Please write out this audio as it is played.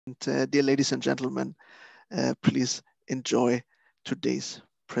Dear ladies and gentlemen, please enjoy today's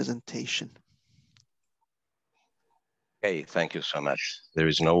presentation. Okay, thank you so much. There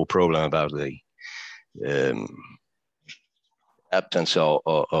is no problem about the absence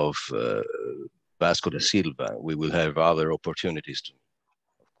of Vasco da Silva. We will have other opportunities to,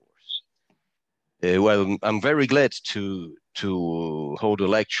 of course. Well, I'm very glad to hold a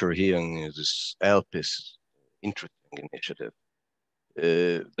lecture here on this ELPIS interesting initiative.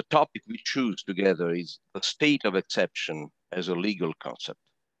 The topic we choose together is the state of exception as a legal concept.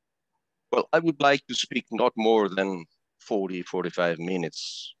 Well, I would like to speak not more than 45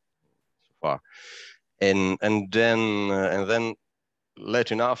 minutes so far, and then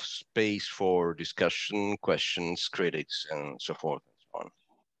let enough space for discussion, questions, critics, and so forth and so on.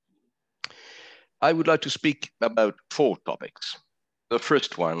 I would like to speak about 4 topics. The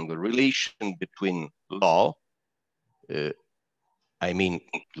first one, the relation between law, I mean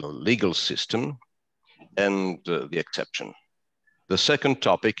the legal system, and the exception. The second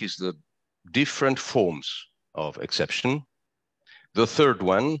topic is the different forms of exception. The third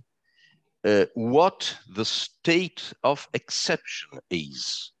one, what the state of exception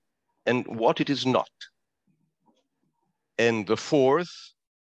is and what it is not. And the fourth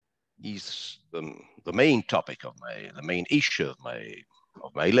is the main topic of the main issue of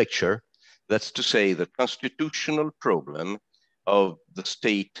my lecture. That's to say the constitutional problem of the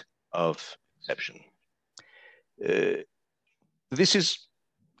state of exception. This is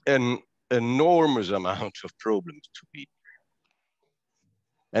an enormous amount of problems to be.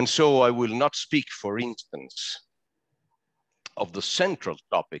 And so I will not speak, for instance, of the central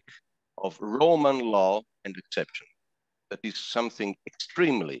topic of Roman law and exception. That is something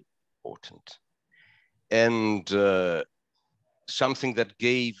extremely important and something that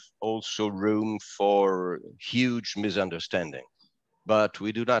gave also room for huge misunderstanding. But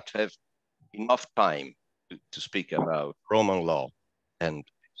we do not have enough time to speak about Roman law and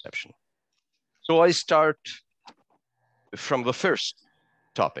exception. So I start from the first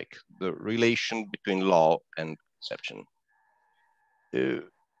topic, the relation between law and exception. The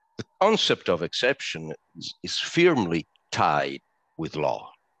concept of exception is firmly tied with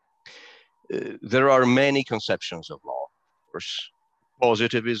law. There are many conceptions of law, of course: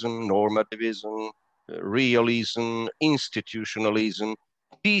 positivism, normativism, realism, institutionalism,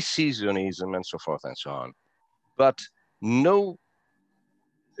 decisionism, and so forth and so on. But no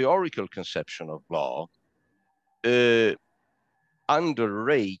theoretical conception of law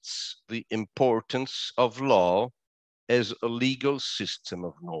underrates the importance of law as a legal system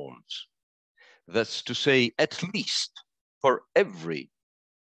of norms. That's to say, at least for every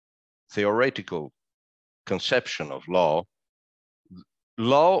theoretical conception of law,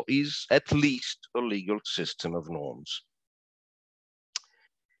 law is at least a legal system of norms.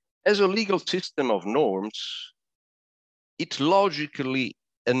 As a legal system of norms, it logically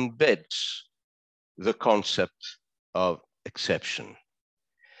embeds the concept of exception.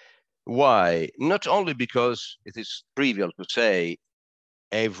 Why? Not only because it is trivial to say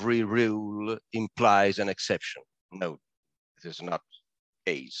every rule implies an exception. No, it is not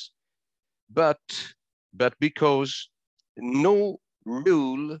the case. But because no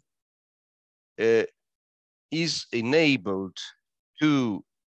rule is enabled to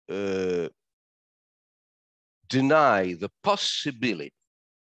deny the possibility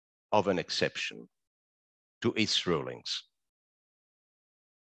of an exception to its rulings.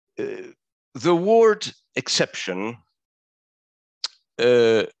 The word exception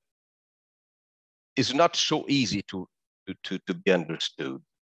is not so easy to be understood.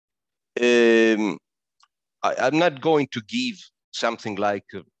 I'm not going to give something like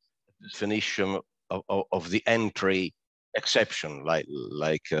a definition of the entry exception, like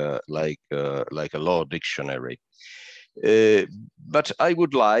a law dictionary. But I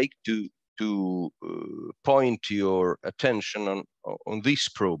would like to point your attention on this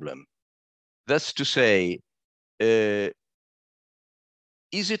problem. That's to say, is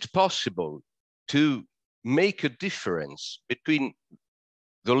it possible to make a difference between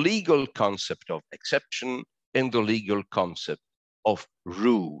the legal concept of exception and the legal concept of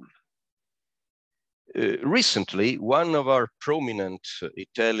rule? Recently, one of our prominent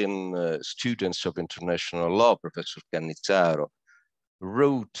Italian students of international law, Professor Cannizzaro,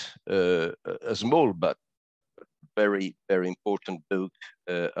 wrote a small but very, very important book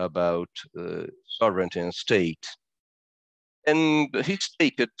about sovereignty and state. And he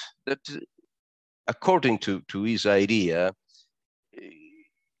stated that, according to his idea,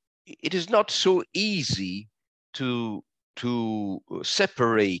 it is not so easy to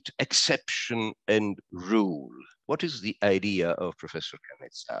separate exception and rule. what is the idea of Professor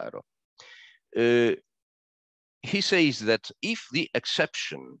Cannizzaro? He says that if the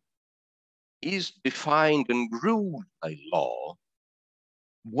exception is defined and ruled by law,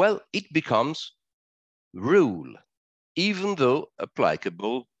 well, it becomes rule, even though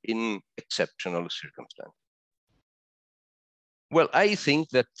applicable in exceptional circumstances. Well, I think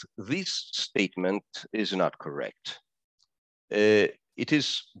that this statement is not correct. It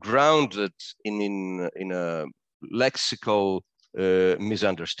is grounded in a lexical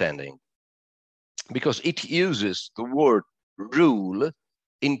misunderstanding, because it uses the word rule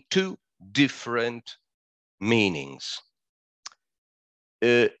in two different meanings.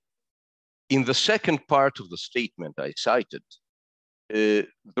 In the second part of the statement I cited, the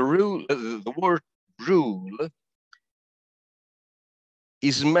word rule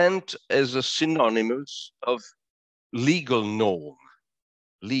is meant as a synonymous of legal norm.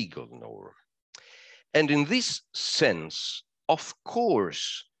 And in this sense, of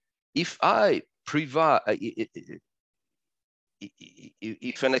course, if an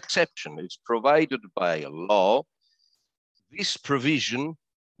exception is provided by a law, this provision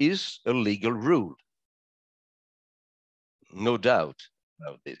is a legal rule. No doubt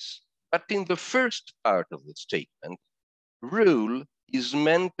about this. But in the first part of the statement, rule is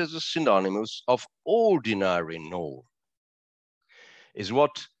meant as a synonymous of ordinary norm, is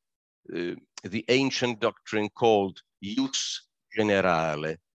what the ancient doctrine called jus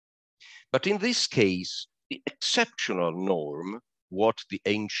generale. But in this case, the exceptional norm, what the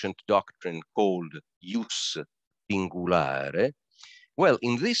ancient doctrine called jus singulare, well,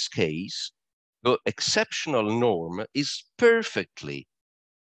 in this case, the exceptional norm is perfectly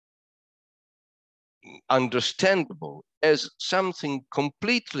understandable as something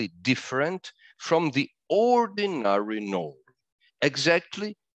completely different from the ordinary norm,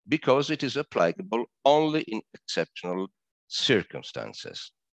 exactly because it is applicable only in exceptional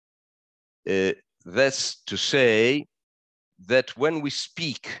circumstances. That's to say that when we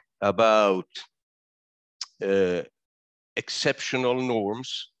speak about exceptional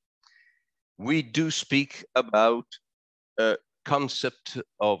norms, we do speak about a concept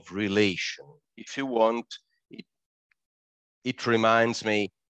of relation. If you want, it reminds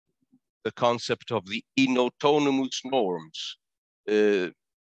me the concept of the inautonomous norms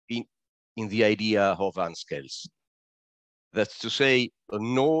in the idea of Anskelsen. That's to say, a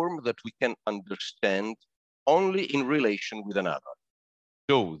norm that we can understand only in relation with another.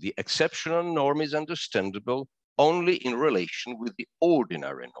 So the exceptional norm is understandable only in relation with the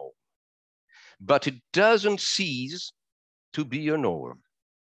ordinary norm. But it doesn't cease to be a norm,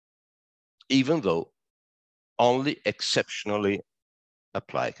 even though only exceptionally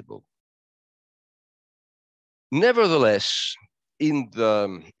applicable. Nevertheless, in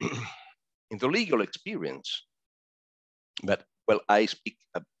the legal experience, but well, I speak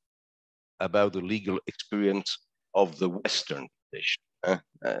about the legal experience of the Western tradition.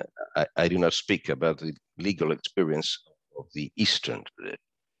 I do not speak about the legal experience of the Eastern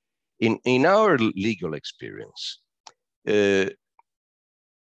tradition. In our legal experience, the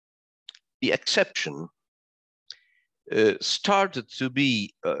exception started to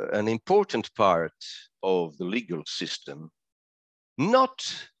be an important part of the legal system,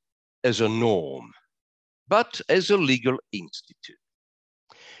 not as a norm, but as a legal institute.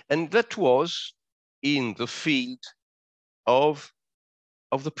 And that was in the field of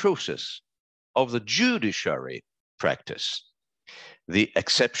the process, of the judiciary practice. The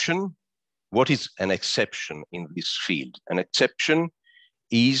exception, what is an exception in this field? An exception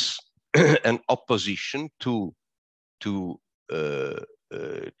is an opposition to the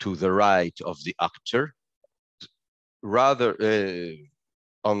right of the actor, rather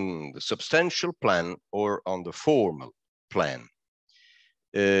on the substantial plan or on the formal plan.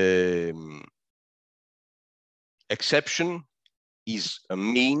 Exception is a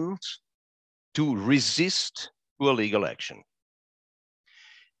means to resist to a legal action.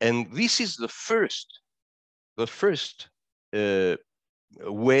 And this is the first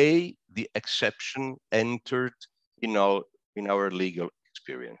way the exception entered in our legal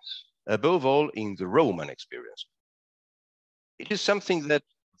experience, above all in the Roman experience. It is something that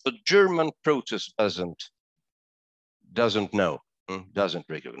the German process doesn't know, doesn't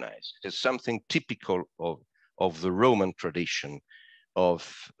recognize. It's something typical of the Roman tradition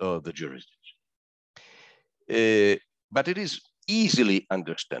of the jurisdiction. But it is easily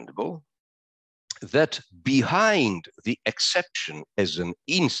understandable that behind the exception as an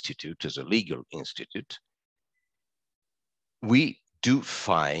institute, as a legal institute, we do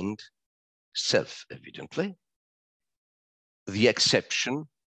find, self-evidently, the exception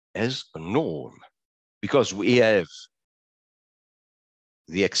as a norm, because we have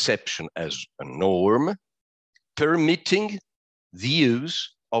the exception as a norm, permitting the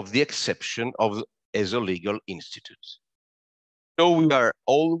use of the exception as a legal institute. So we are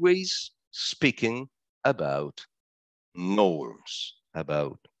always speaking about norms,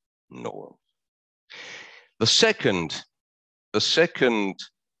 The second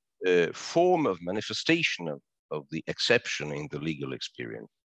form of manifestation of the exception in the legal experience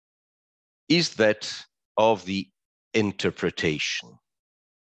is that of the interpretation.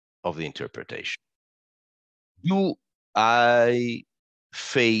 Do I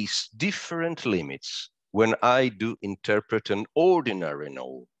face different limits when I do interpret an ordinary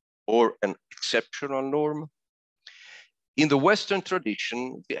norm or an exceptional norm? In the Western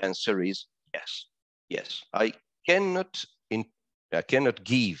tradition, the answer is yes. Yes, I cannot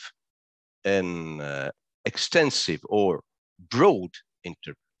give an extensive or broad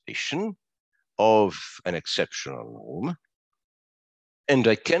interpretation of an exceptional norm, and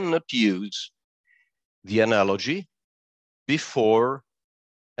I cannot use the analogy before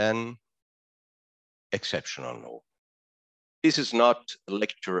an exceptional norm. This is not a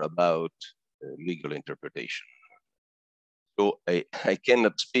lecture about legal interpretation. So I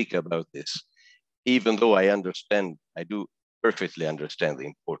cannot speak about this, even though I do perfectly understand the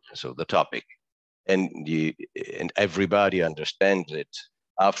importance of the topic. And everybody understands it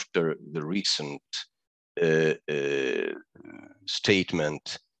after the recent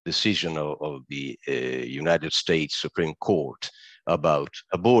decision of the United States Supreme Court about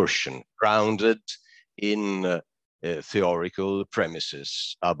abortion, grounded in theoretical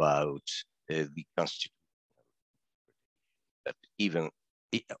premises about the Constitution. That even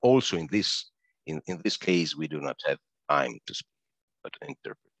also in this case, we do not have time to speak about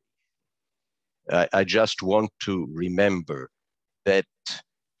interpretation. I just want to remember that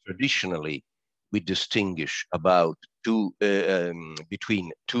traditionally we distinguish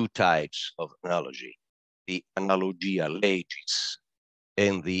between two types of analogy: the analogia legis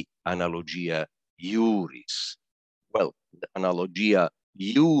and the analogia iuris. Well, the analogia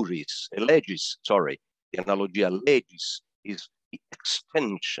legis is the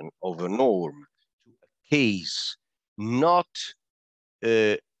extension of a norm to a case not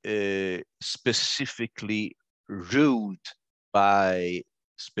specifically ruled by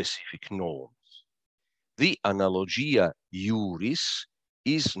specific norms. The analogia iuris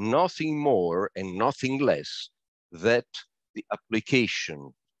is nothing more and nothing less than the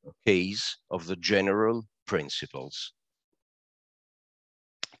application case of the general principles.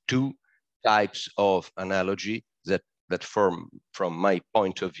 Two types of analogy that from my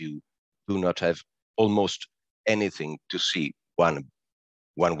point of view do not have almost anything to see one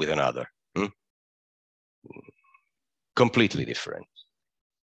with another. Completely different.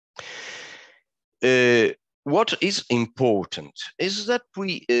 What is important is that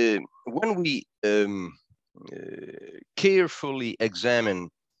when we carefully examine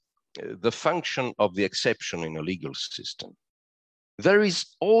the function of the exception in a legal system, there is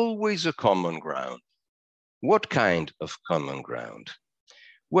always a common ground. What kind of common ground?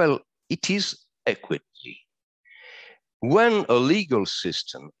 Well, it is equity. When a legal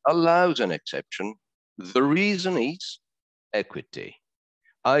system allows an exception, the reason is equity.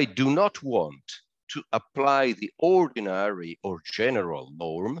 I do not want to apply the ordinary or general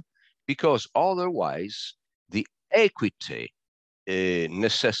norm because otherwise the equity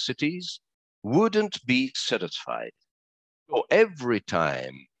necessities wouldn't be satisfied. So every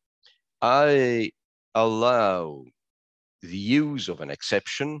time I allow the use of an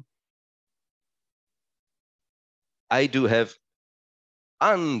exception, I do have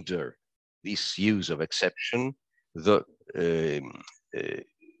under this use of exception the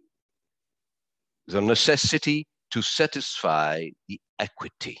necessity to satisfy the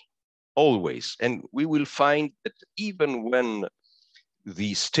equity, always. And we will find that even when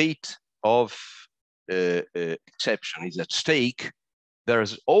the state of exception is at stake, there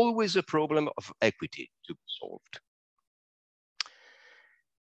is always a problem of equity to be solved.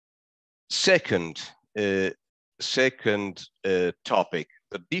 Second topic,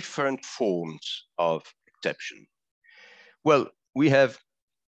 the different forms of exception. Well, we have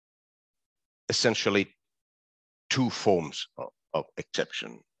essentially two forms of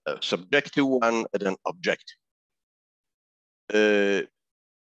exception, a subjective one and an objective.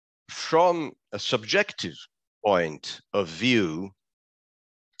 From a subjective point of view,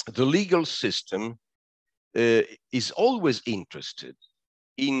 the legal system is always interested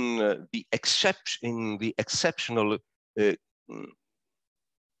in the exceptional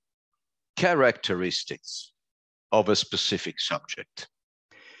characteristics of a specific subject.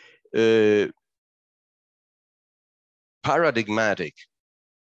 paradigmatic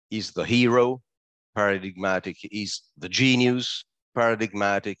is the hero, paradigmatic is the genius,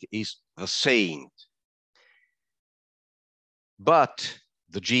 paradigmatic is the saint. But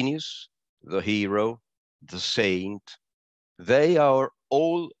the genius, the hero, the saint, they are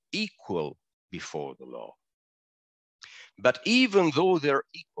all equal before the law. But even though they're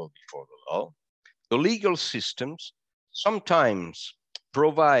equal before the law, the legal systems sometimes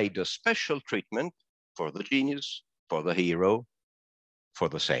provide a special treatment for the genius, for the hero, for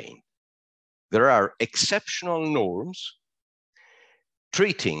the saint. There are exceptional norms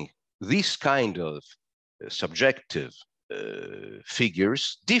treating this kind of subjective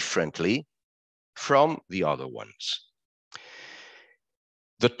figures differently from the other ones.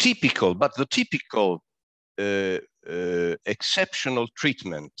 The typical exceptional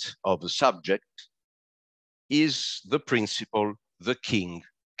treatment of the subject is the principle, the king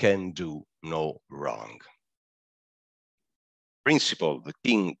can do no wrong. Principle, the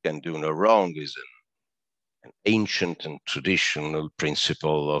king can do no wrong, is an ancient and traditional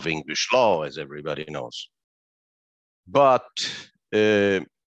principle of English law, as everybody knows. But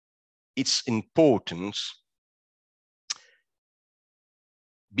its importance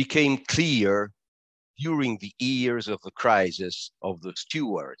became clear during the years of the crisis of the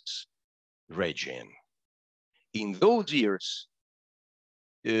Stuarts regime. In those years,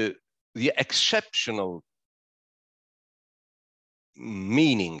 the exceptional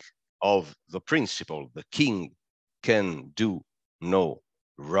meaning of the principle, the king can do no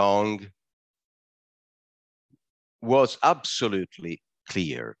wrong, was absolutely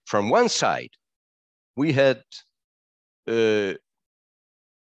clear. From one side, we had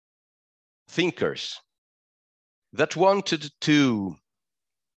thinkers that wanted to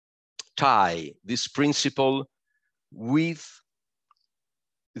tie this principle with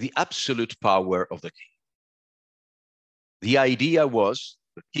the absolute power of the king. The idea was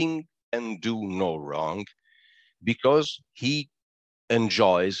the king can do no wrong because he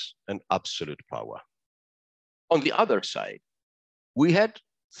enjoys an absolute power. On the other side, we had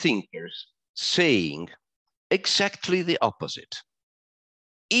thinkers saying exactly the opposite.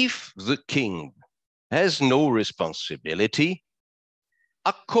 If the king has no responsibility,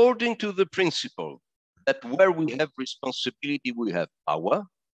 according to the principle that where we have responsibility, we have power,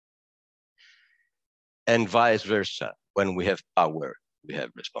 and vice versa, when we have power, we have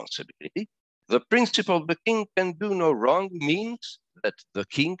responsibility. The principle the king can do no wrong means that the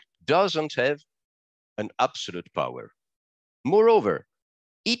king doesn't have an absolute power. Moreover,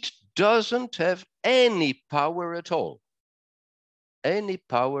 it doesn't have any power at all. Any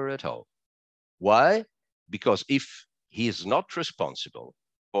power at all. Why? Because if he is not responsible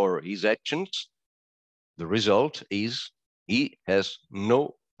for his actions, the result is he has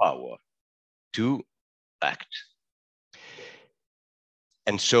no power to act.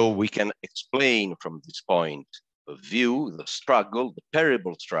 And so we can explain from this point of view the struggle, the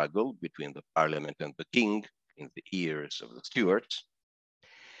terrible struggle between the parliament and the king in the years of the Stuarts.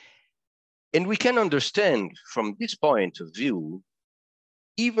 And we can understand from this point of view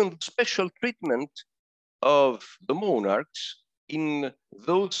even the special treatment of the monarchs in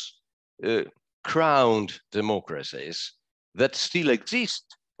those crowned democracies that still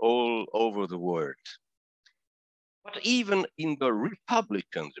exist all over the world. But even in the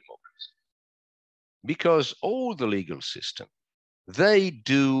Republican democracy, because all the legal system, they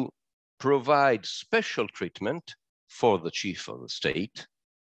do provide special treatment for the chief of the state,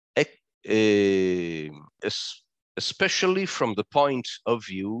 especially from the point of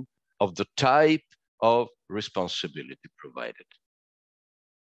view of the type of responsibility provided.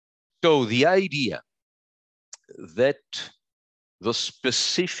 So the idea that the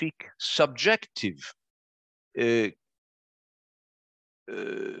specific subjective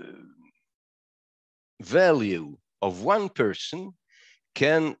value of one person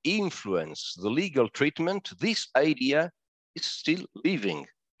can influence the legal treatment, this idea is still living,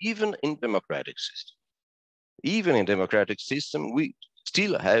 even in democratic systems. Even in democratic system, we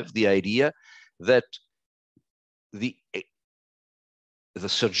still have the idea that the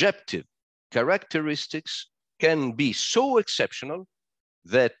subjective characteristics can be so exceptional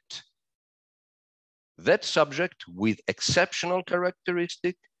that that subject with exceptional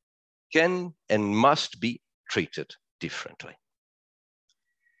characteristic can and must be treated differently.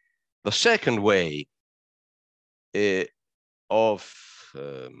 The second way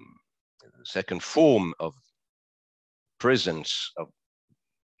second form of presence of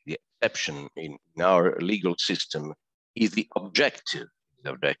the exception in our legal system is the objective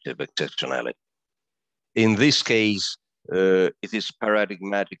exceptionality. In this case, it is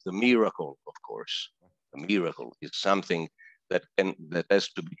paradigmatic, the miracle, of course. A miracle is something that has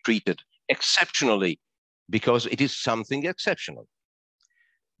to be treated exceptionally because it is something exceptional.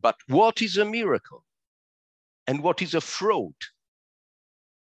 But what is a miracle? And what is a fraud?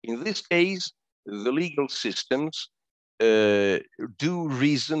 In this case, the legal systems do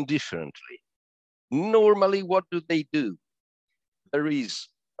reason differently. Normally, what do they do? There is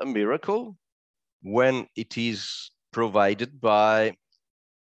a miracle when it is provided by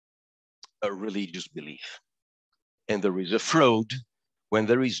a religious belief. And there is a fraud when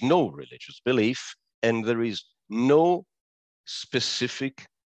there is no religious belief and there is no specific,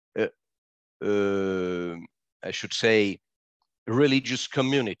 I should say, religious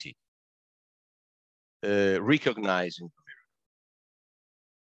community recognizing the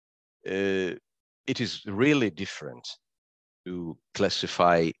miracle. It is really different to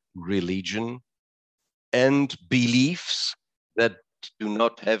classify religion and beliefs that do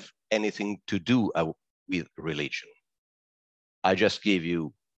not have anything to do with religion. I just give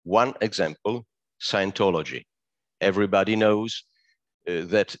you one example, Scientology. Everybody knows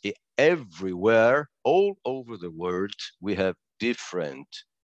that everywhere, all over the world, we have different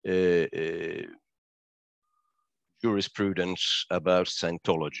jurisprudence about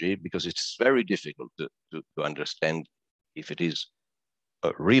Scientology because it's very difficult to understand if it is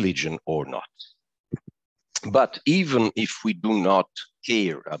a religion or not. But even if we do not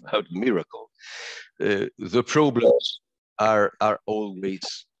care about miracle, the problems are always.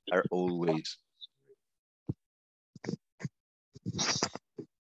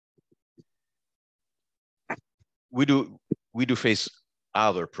 We do face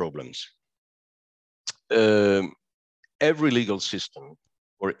other problems. Every legal system,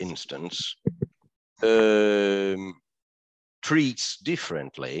 for instance, treats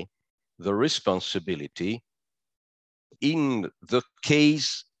differently the responsibility in the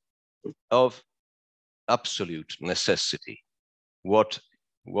case of absolute necessity. What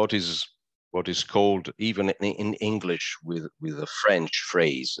is called, even in English with a French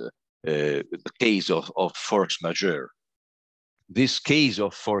phrase, the case of force majeure. This case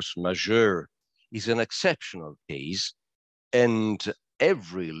of force majeure is an exceptional case, and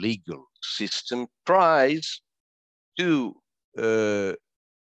every legal system tries to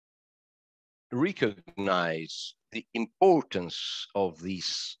recognize the importance of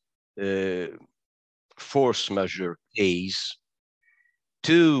this force majeure case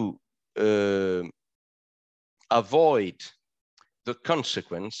to avoid the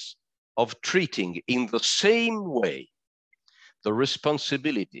consequence of treating in the same way the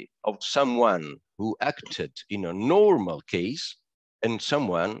responsibility of someone who acted in a normal case and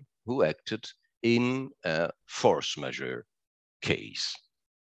someone who acted in a force majeure case.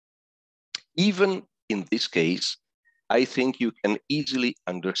 Even in this case, I think you can easily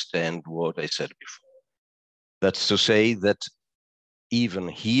understand what I said before. That's to say that even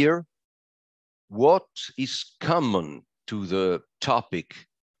here, what is common to the topic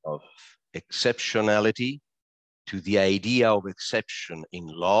of exceptionality, to the idea of exception in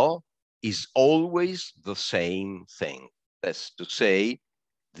law, is always the same thing. That's to say,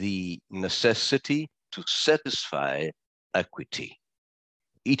 the necessity to satisfy equity.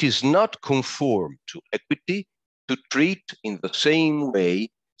 It is not conform to equity to treat in the same way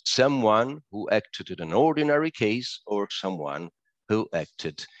someone who acted in an ordinary case or someone who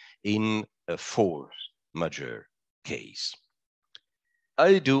acted in a force majeure case.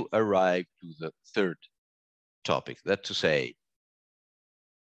 I do arrive to the third topic, that to say,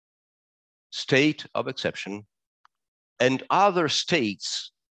 state of exception and other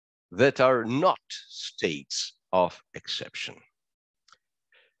states that are not states of exception.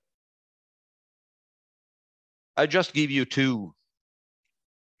 I just give you two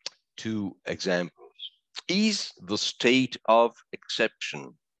examples. Is the state of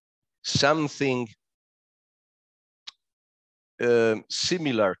exception something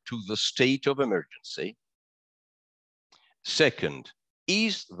similar to the state of emergency? Second,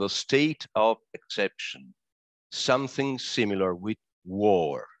 is the state of exception something similar with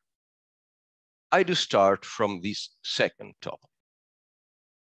war? I do start from this second topic.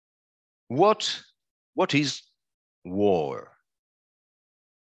 What is war?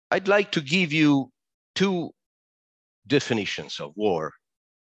 I'd like to give you two definitions of war.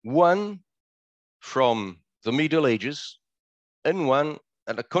 One from the Middle Ages and one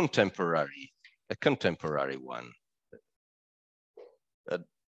and a contemporary one. A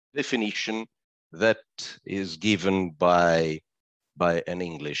definition that is given by an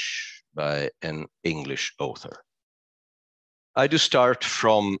English author. I do start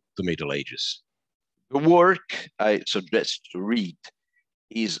from the Middle Ages. The work I suggest to read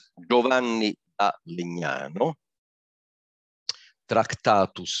is Giovanni a Legnano,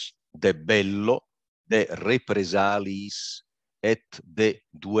 Tractatus de bello, de represaliis et de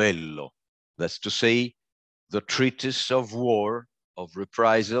duello. That's to say, the treatise of war, of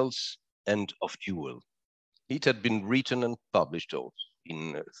reprisals, and of duel. It had been written and published also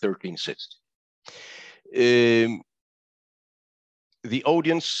in 1360. The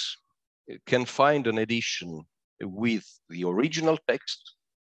audience can find an edition with the original text,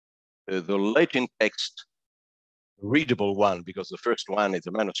 the Latin text, readable one, because the first one is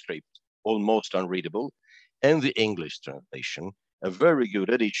a manuscript, almost unreadable, and the English translation, a very good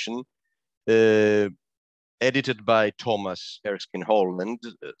edition, edited by Thomas Erskine Holland,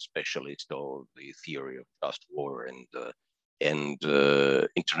 a specialist of the theory of just war and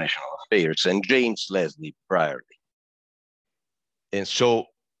international affairs, and James Leslie Brierly. And so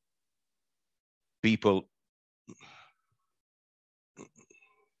people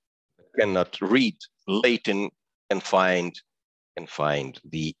cannot read Latin and find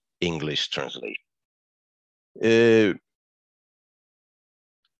the English translation.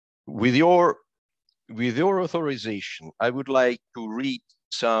 With your authorization, I would like to read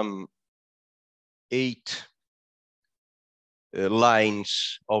some 8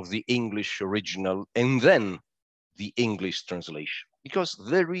 lines of the English original and then the English translation, because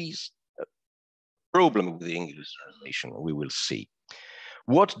there is a problem with the English translation, we will see.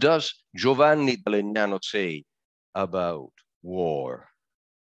 What does Giovanni da Legnano say about war?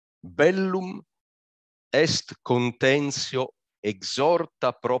 Bellum est contentio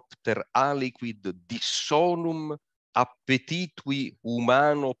exhorta propter aliquid dissonum appetitui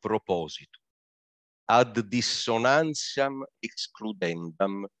humano propositum, ad dissonantiam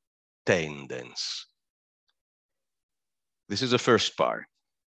excludendam tendens. This is the first part.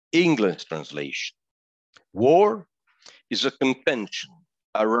 English translation. War is a contention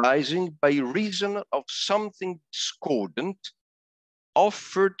arising by reason of something discordant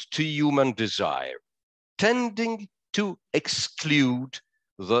offered to human desire, tending to exclude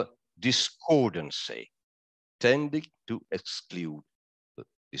the discordancy, tending to exclude the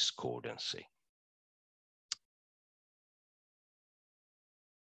discordancy.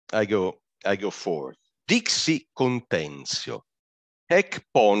 I go forth. Dixi contentio, hec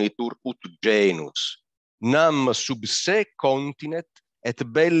ponitur ut genus, nam sub se continet et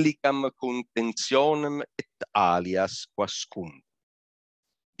bellicam contentionem et alias quascun.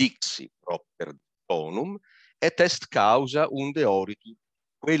 Dixi propter bonum, et est causa unde oritur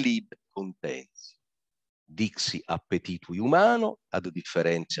quelib contentio. Dixi appetitui humano ad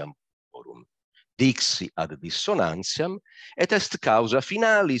differentiam forum. Dixi ad dissonantiam, et est causa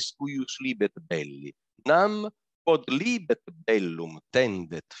finalis cuius libet belli, nam quod libet bellum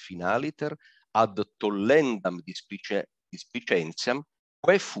tendet finaliter ad tollendam displicentiam,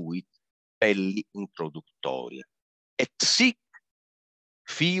 quae fuit belli introductoria. Et sic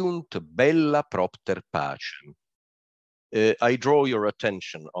fiunt bella propter pacem. I draw your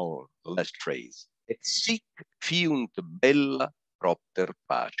attention on the last phrase. Et sic fiunt bella propter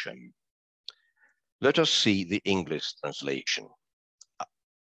pacem. Let us see the English translation.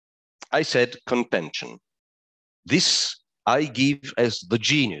 I said contention. This I give as the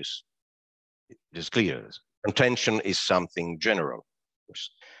genius. It is clear. Contention is something general,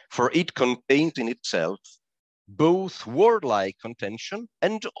 for it contains in itself both warlike contention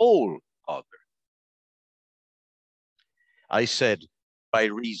and all other. I said by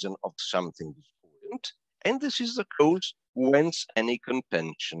reason of something discordant, and this is the cause whence any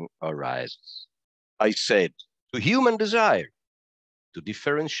contention arises. I said to human desire, to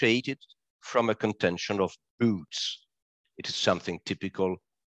differentiate it from a contention of brutes. It is something typical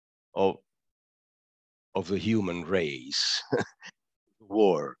of the human race.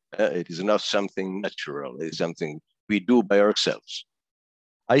 War, it is not something natural, it is something we do by ourselves.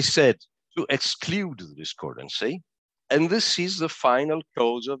 I said to exclude the discordancy, and this is the final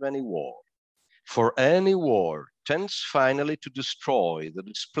cause of any war. For any war tends finally to destroy the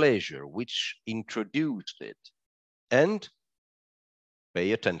displeasure which introduced it. And,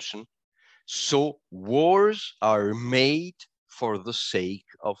 pay attention, so wars are made for the sake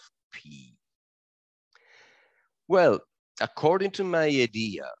of peace. Well, according to my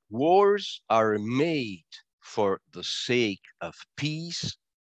idea, wars are made for the sake of peace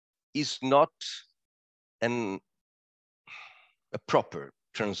is not a proper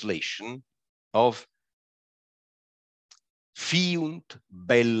translation of fiunt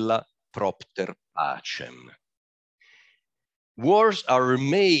bella propter pacem. Wars are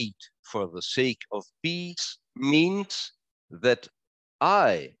made for the sake of peace means that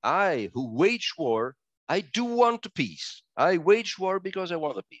I who wage war, I do want peace. I wage war because I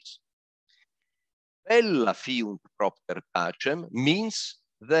want a peace. bella fiunt propter pacem means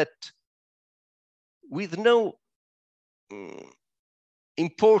that with no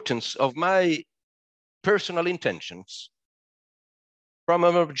importance of my personal intentions, from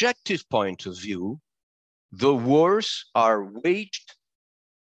an objective point of view, the wars are waged,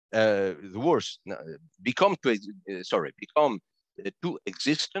 the wars become to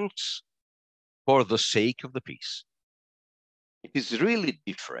existence for the sake of the peace. It is really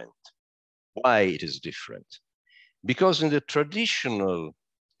different. Why it is different? Because in the traditional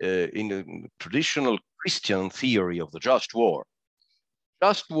Christian theory of the just war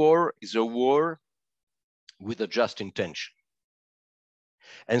is a war with a just intention.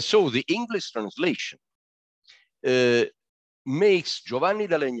 And so the English translation makes Giovanni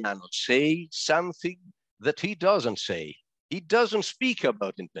da Legnano say something that he doesn't say. He doesn't speak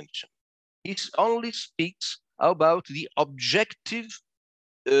about intention. He only speaks about the objective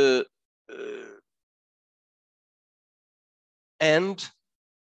end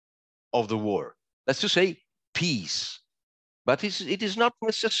of the war. That's to say, peace. But it is not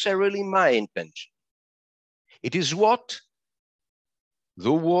necessarily my intention. It is what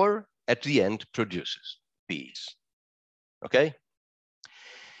the war at the end produces, peace. Okay?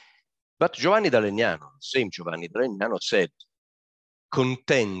 But Giovanni da Legnano, same Giovanni da Legnano, said,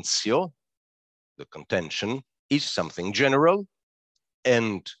 contentio, the contention, is something general,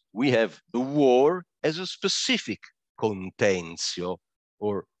 and we have the war as a specific contentio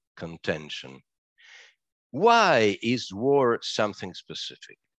or contention. Why is war something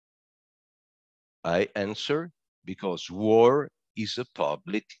specific? I answer, because war is a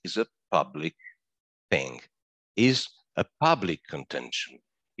public thing, is a public contention.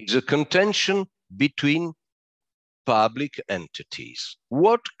 It's a contention between public entities.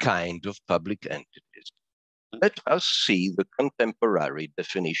 What kind of public entities? Let us see the contemporary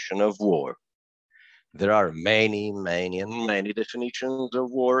definition of war. There are many definitions of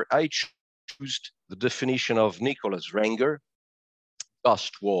war. I choose the definition of Nicholas Renger,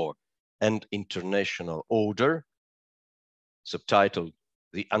 Just War and International Order, subtitled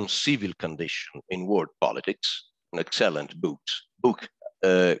The Uncivil Condition in World Politics, an excellent book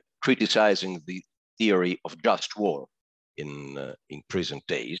criticizing the theory of just war in present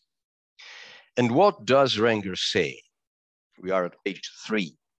days. And what does Renger say? We are at page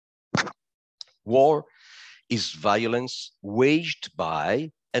 3. War is violence waged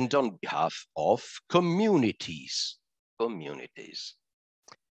by and on behalf of communities. It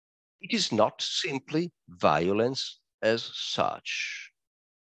is not simply violence as such.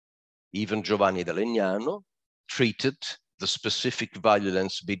 Even Giovanni da Legnano treated the specific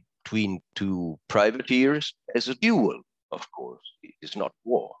violence between two privateers as a duel, of course. It is not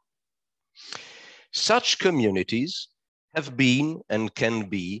war. Such communities have been and can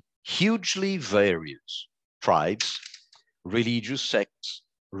be hugely various: tribes, religious sects,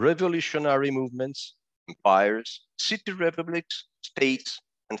 revolutionary movements, empires, city republics, states,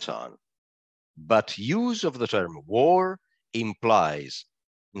 and so on. But use of the term war implies,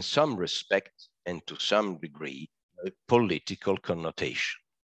 in some respect and to some degree, a political connotation,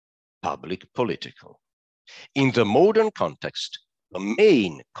 public political. In the modern context, the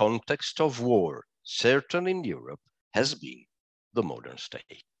main context of war, certainly in Europe, has been the modern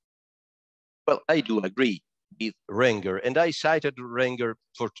state. Well, I do agree with Renger, and I cited Renger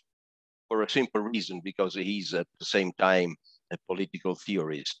for a simple reason, because he's at the same time a political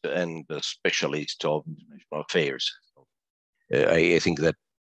theorist and a specialist of international affairs. I think that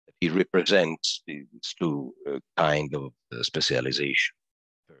he represents these two kind of specialization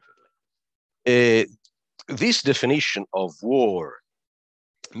perfectly. This definition of war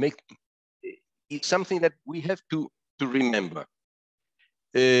it's something that we have to remember,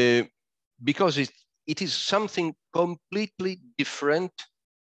 because it is something completely different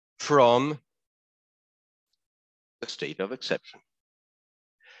from the state of exception.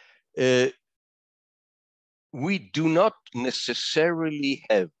 We do not necessarily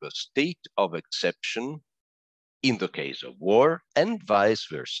have a state of exception in the case of war, and vice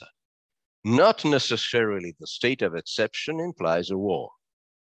versa. Not necessarily the state of exception implies a war.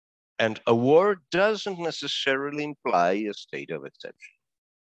 And a war doesn't necessarily imply a state of exception.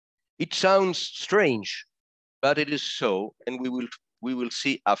 It sounds strange, but it is so, and we will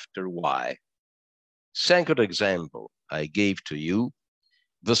see after why. Second example I gave to you,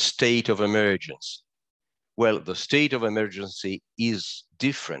 the state of emergency. Well, the state of emergency is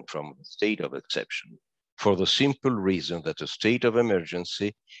different from the state of exception for the simple reason that a state of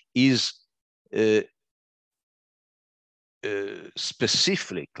emergency is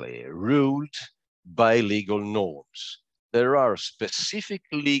specifically ruled by legal norms. There are specific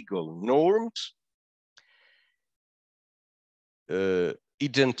legal norms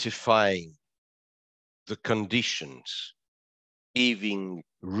identifying the conditions giving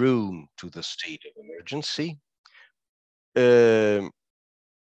room to the state of emergency,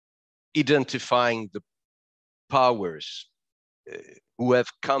 identifying the powers who have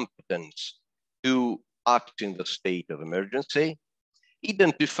competence to act in the state of emergency,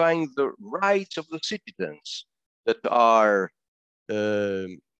 identifying the rights of the citizens that are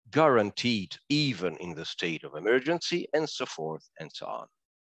guaranteed even in the state of emergency, and so forth and so on.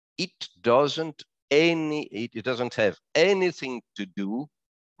 It doesn't have anything to do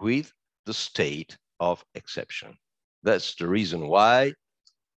with the state of exception. That's the reason why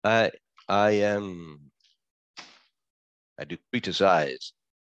I do criticize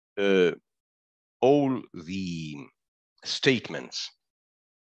all the statements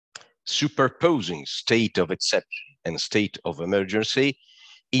superposing state of exception and state of emergency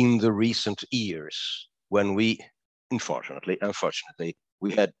in the recent years, when we, unfortunately,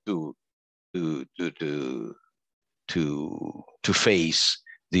 we had to face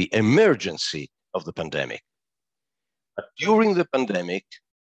the emergency of the pandemic. But during the pandemic,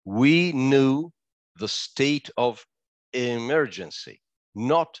 we knew the state of emergency,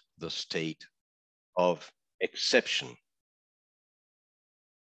 not the state of exception.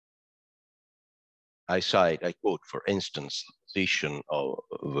 I quote, for instance, the position of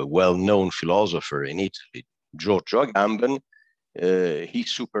a well-known philosopher in Italy, Giorgio Agamben. He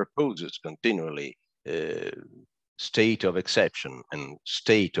superposes continually state of exception and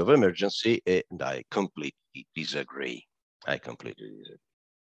state of emergency, and I completely disagree.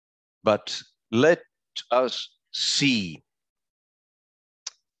 But let us see,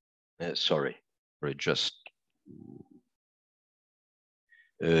 let us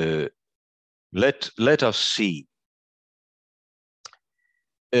see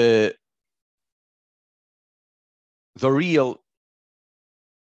the real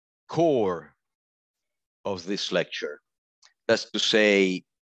core of this lecture. That's to say,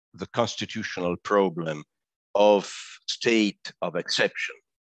 the constitutional problem of state of exception.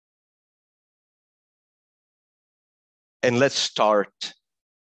 And let's start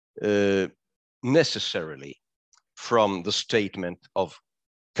necessarily from the statement of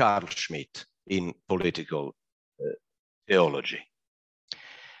Carl Schmitt in political theology.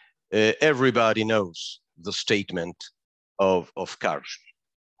 Everybody knows the statement of Carl Schmitt,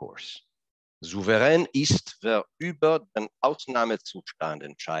 of course. Souverän ist, wer über den Ausnahmezustand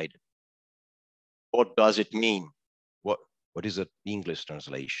entscheidet. What does it mean? What is the English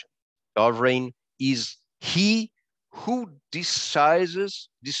translation? Sovereign is he who decides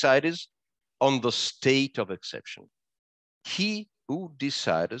on the state of exception. He who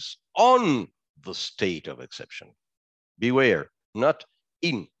decides on the state of exception. Beware, not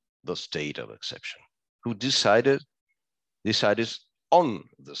in the state of exception. Who decides on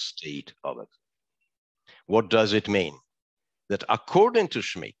the state of exception. What does it mean? That according to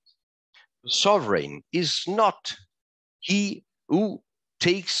Schmitt, the sovereign is not he who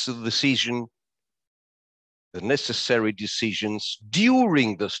takes the decision, the necessary decisions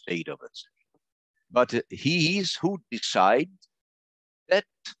during the state of exception, but he is who decides that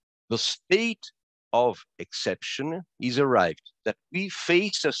the state of exception is arrived, that we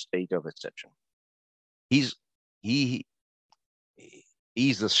face a state of exception. He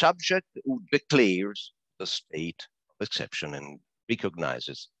is the subject who declares the state of exception and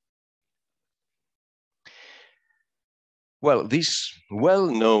recognizes. Well, this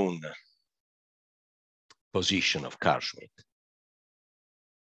well-known position of Carl Schmitt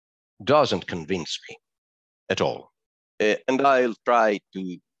doesn't convince me at all. And I'll try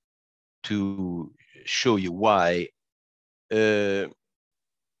to show you why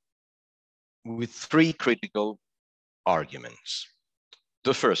with three critical arguments.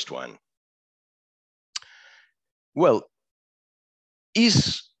 The first one, well,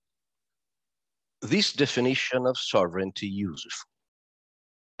 is this definition of sovereignty useful?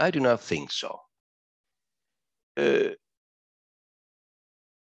 I do not think so.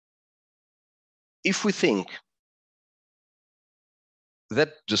 If we think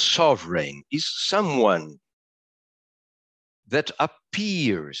that the sovereign is someone that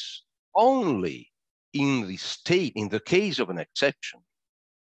appears only in the case of an exception,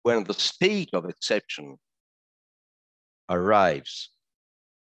 when the state of exception arrives,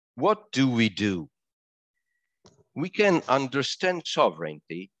 what do? We can understand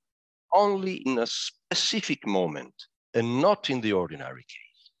sovereignty only in a specific moment and not in the ordinary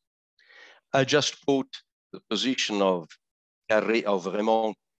case. I just quote the position of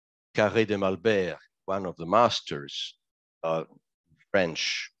Raymond Carré de Malbert, one of the masters of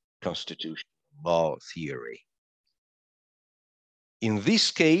French constitutional law theory. In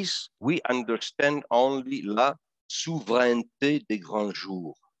this case, we understand only la souveraineté des grands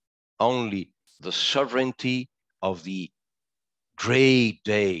jours, only the sovereignty of the great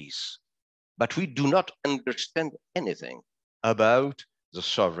days, but we do not understand anything about the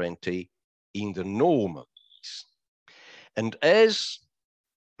sovereignty in the normal days. And as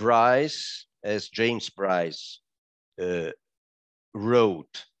James Bryce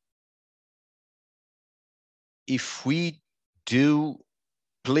wrote, if we do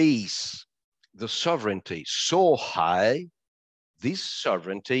place the sovereignty so high, this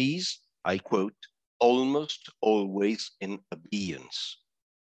sovereignty is, I quote, almost always in abeyance.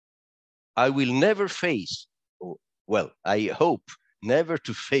 I will never face, well, I hope never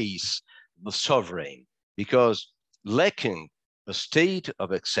to face the sovereign, because lacking a state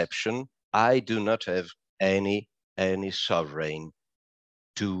of exception, I do not have any sovereign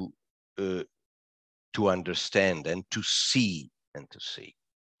to understand and to see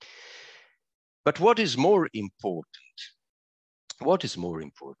But what is more important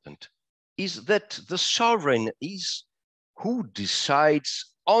is that the sovereign is who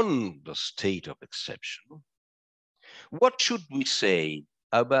decides on the state of exception. What should we say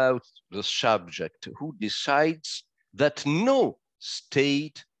about the subject who decides that no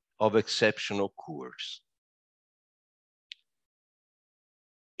state of exception occurs?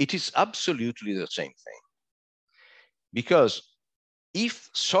 It is absolutely the same thing, because if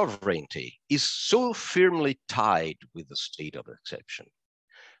sovereignty is so firmly tied with the state of exception,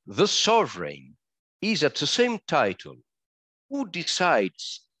 the sovereign is at the same title who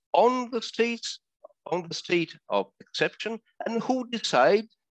decides on the state of exception and who decides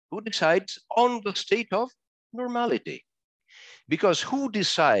on the state of normality. Because who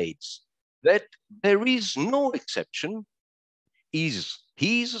decides that there is no exception is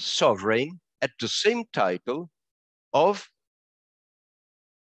sovereign at the same title of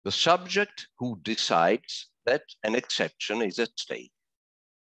the subject who decides that an exception is at stake.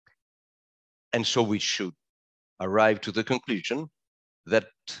 And so we should arrive to the conclusion that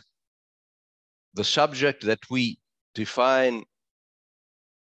the subject that we define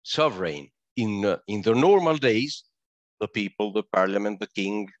sovereign in the normal days, the people, the parliament, the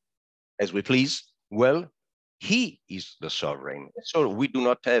king, as we please, well, he is the sovereign. So we do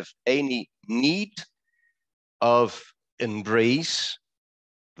not have any need of embrace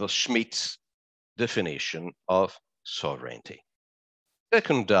the Schmidt's definition of sovereignty.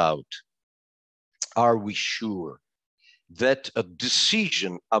 Second doubt, are we sure that a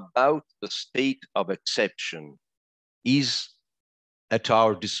decision about the state of exception is at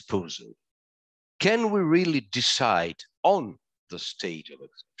our disposal? Can we really decide on the state of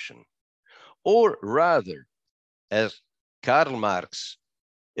exception? Or rather, as Karl Marx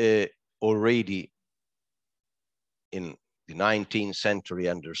already in the 19th century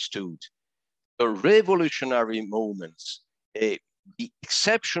understood, the revolutionary moments, the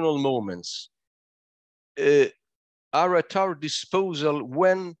exceptional moments are at our disposal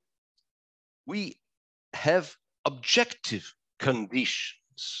when we have objective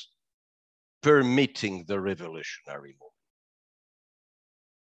conditions permitting the revolutionary moment.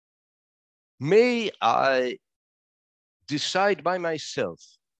 May I decide by myself,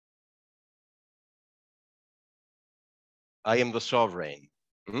 I am the sovereign,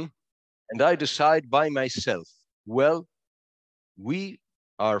 and I decide by myself, well, we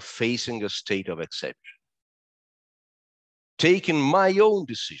are facing a state of exception. Taking my own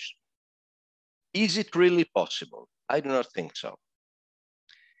decision, is it really possible? I do not think so.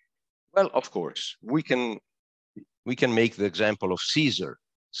 Well, of course, we can make the example of Caesar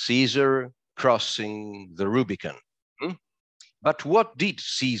crossing the Rubicon. But what did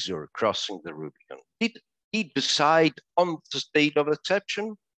Caesar crossing the Rubicon? Did he decide on the state of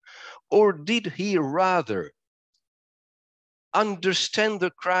exception? Or did he rather understand the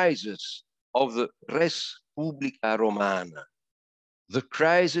crisis of the res publica romana, the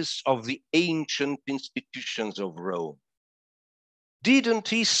crisis of the ancient institutions of Rome? Didn't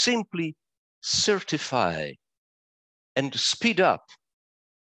he simply certify and speed up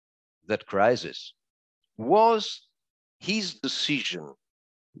that crisis? Was his decision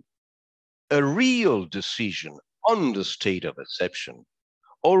a real decision on the state of exception,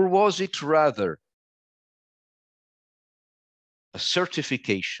 or was it rather a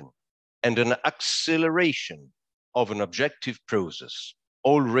certification and an acceleration of an objective process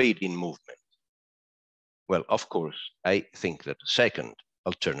already in movement? Well, of course, I think that the second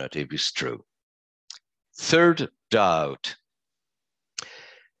alternative is true. Third doubt.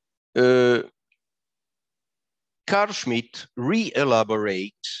 Carl Schmitt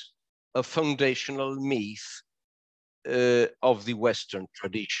re-elaborates a foundational myth of the Western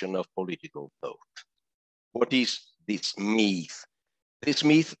tradition of political thought. What is this myth? This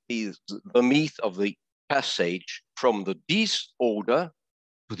myth is the myth of the passage from the disorder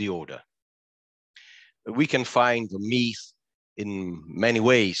to the order. We can find the myth in many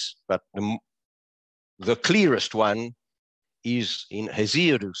ways, but the clearest one is in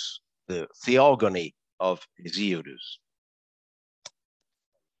Hesiodus, the Theogony of Hesiodus,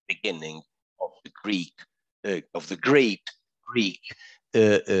 beginning of the Greek, of the great Greek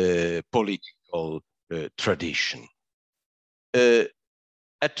political tradition.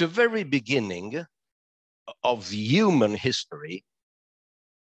 At the very beginning of the human history,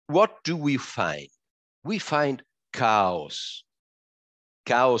 what do we find? We find chaos.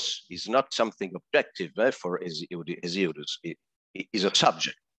 Chaos is not something objective for Hesiodus. It is a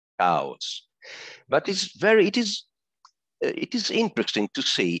subject, chaos. But it is interesting to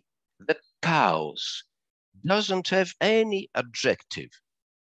see that chaos doesn't have any adjective.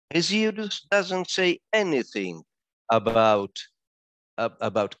 Hesiodus doesn't say anything about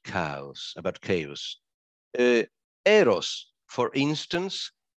chaos, Eros, for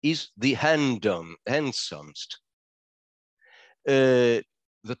instance, is the handsomest. The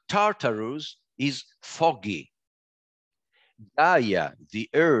Tartarus is foggy. Gaia, the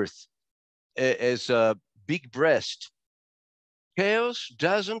earth, has a big breast. Chaos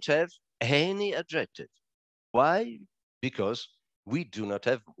doesn't have any adjective. Why? Because we do not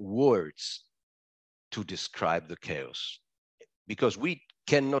have words to describe the chaos, because we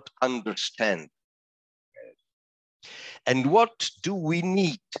cannot understand. And what do we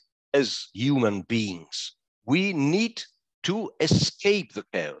need as human beings? We need to escape the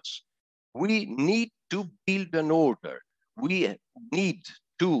chaos. We need to build an order. We need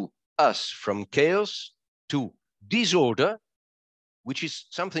to pass from chaos to disorder, which is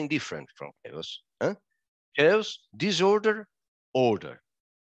something different from chaos. Huh? Chaos, disorder, order.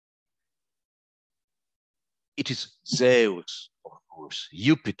 It is Zeus, of course,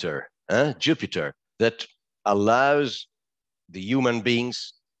 Jupiter, that allows the human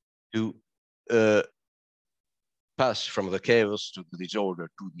beings to pass from the chaos to the disorder,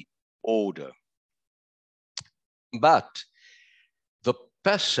 to the order. But the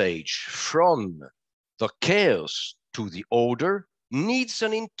passage from the chaos to the order needs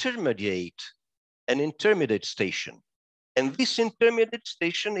an intermediate station. And this intermediate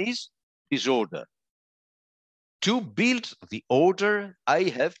station is disorder. To build the order, I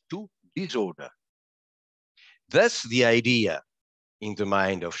have to disorder. That's the idea in the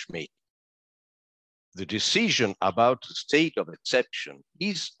mind of Schmitt. The decision about the state of exception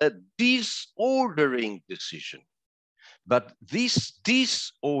is a disordering decision. But this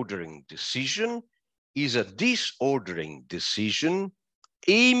disordering decision is a disordering decision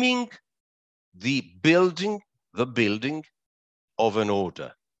aiming the building of an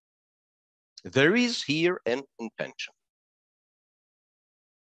order. There is here an intention.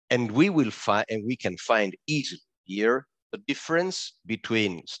 And we can find easily here the difference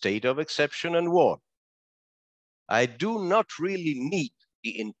between state of exception and war. I do not really need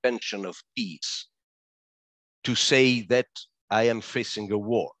the intention of peace to say that I am facing a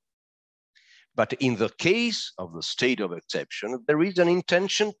war. But in the case of the state of exception, there is an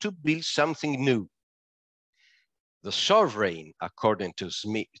intention to build something new. The sovereign, according to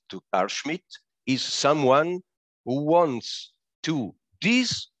Carl Schmitt, is someone who wants to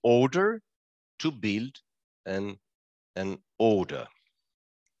disorder to build an order.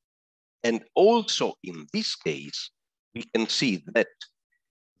 And also in this case, we can see that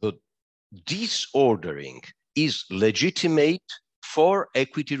the disordering is legitimate for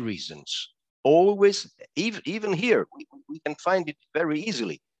equity reasons. Always, even here, we can find it very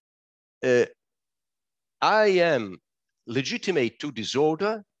easily. I am legitimate to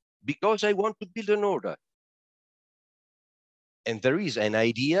disorder because I want to build an order. And there is an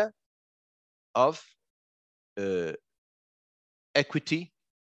idea of equity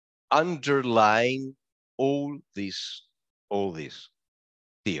underlying all this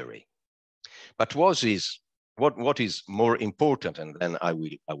theory. But what is more important, and then I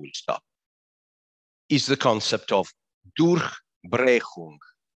will stop, is the concept of Durchbrechung.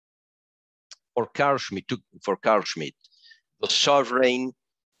 For Carl Schmitt, the sovereign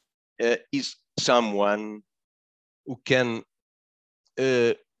is someone who can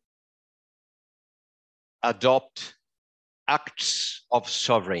adopt acts of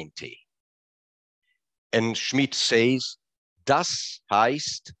sovereignty. And Schmitt says, das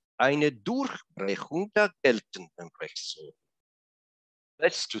heißt eine Durchbrechung der geltenden Rechtsordnung.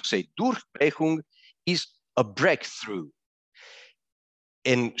 That's to say, Durchbrechung is a breakthrough.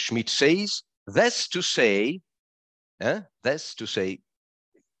 And Schmitt says, that's to say That's to say,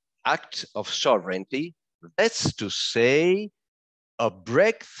 act of sovereignty. That's to say, a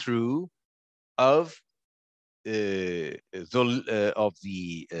breakthrough of the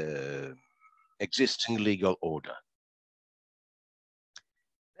existing legal order.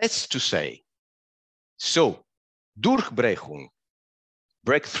 That's to say, so Durchbrechung,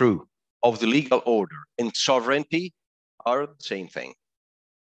 breakthrough of the legal order, and sovereignty are the same thing.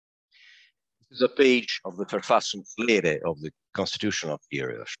 This is a page of the Verfassungslehre of the constitutional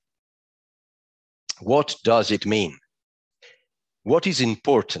period. What does it mean? What is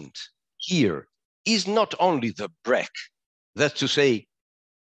important here is not only the break, that's to say,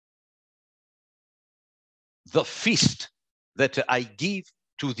 the fist that I give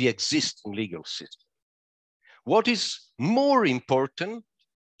to the existing legal system. What is more important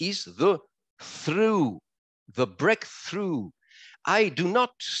is the through, the breakthrough. I do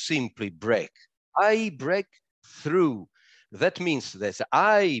not simply break, I break through. That means that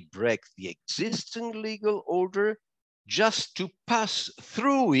I break the existing legal order just to pass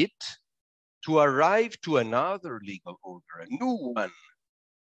through it to arrive to another legal order, a new one,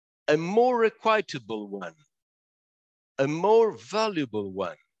 a more equitable one, a more valuable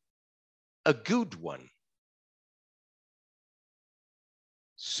one, a good one.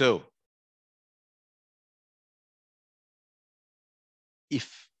 So,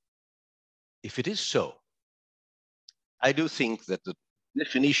 if it is so, I do think that the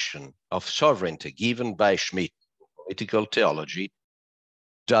definition of sovereignty given by Schmitt, political theology,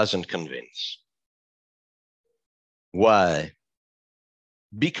 doesn't convince. Why?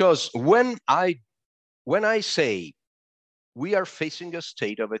 Because when I say we are facing a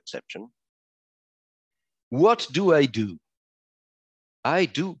state of exception, what do? I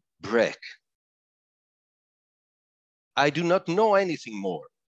do break. I do not know anything more.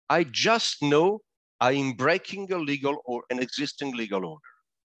 I just know I am breaking an existing legal order.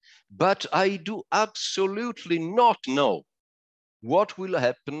 But I do absolutely not know what will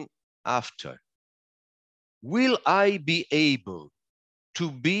happen after. Will I be able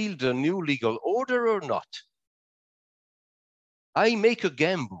to build a new legal order or not? I make a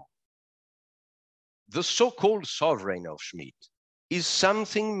gamble. The so-called sovereign of Schmitt is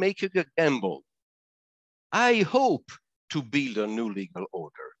something making a gamble. I hope to build a new legal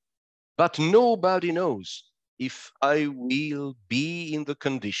order, but nobody knows if I will be in the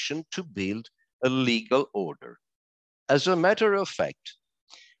condition to build a legal order. As a matter of fact,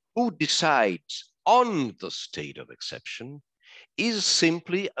 who decides on the state of exception is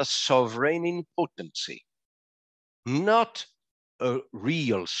simply a sovereign in potency, not a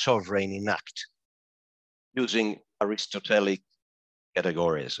real sovereign in act, using Aristotelic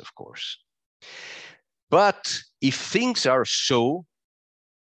categories, of course. But if things are so,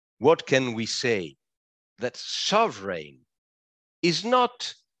 what can we say? That sovereign is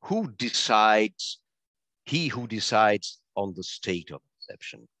not who decides, he who decides on the state of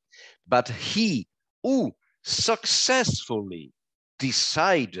exception, but he who successfully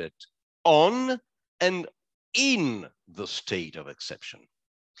decided on and in the state of exception.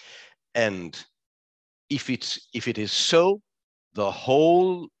 And if it is so, the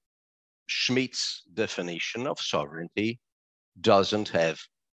whole Schmitt's definition of sovereignty doesn't have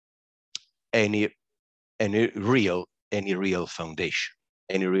any real foundation.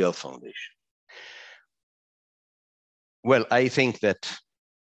 Well, I think that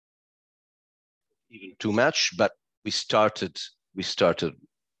even too much, but we started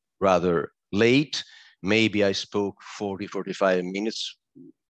rather late. Maybe I spoke 45 minutes.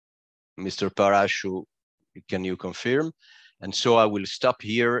 Mr. Parashu, can you confirm? And so I will stop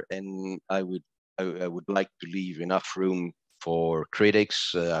here, and I would like to leave enough room for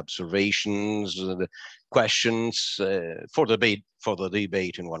critics, observations, questions, for the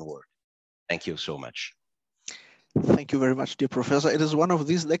debate in one word. Thank you so much. Thank you very much, dear professor. It is one of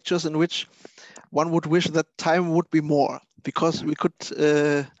these lectures in which one would wish that time would be more, because we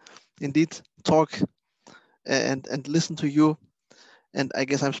could indeed talk and listen to you. And I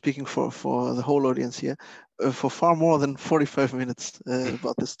guess I'm speaking for the whole audience here, for far more than 45 minutes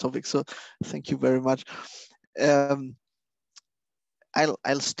about this topic. So thank you very much.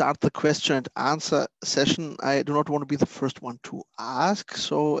 I'll start the question and answer session. I do not want to be the first one to ask.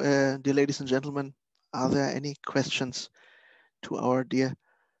 So dear ladies and gentlemen, are there any questions to our dear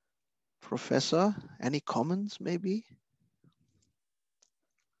professor? Any comments maybe?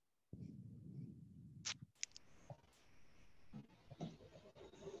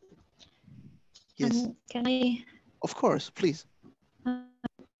 Yes. Can I? Of course, please.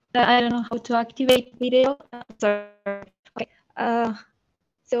 I don't know how to activate video. Sorry. Okay.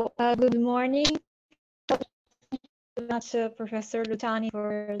 So good morning. much, Professor Luciani,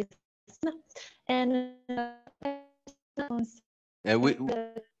 for this. And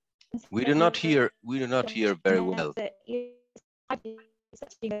we do not hear very well.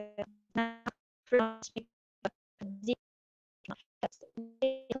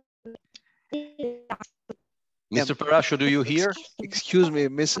 Mr. Parasho, do you hear? Excuse me,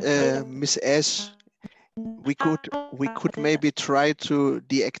 Miss S. We could maybe try to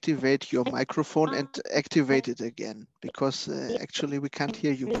deactivate your microphone and activate it again, because actually we can't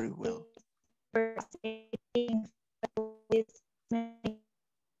hear you very well.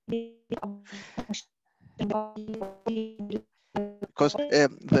 Because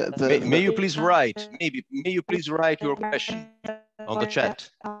may you please write, may you please write your question on the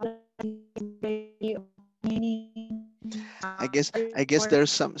chat. I guess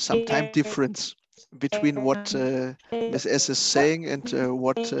there's some time difference between what Ms. S is saying and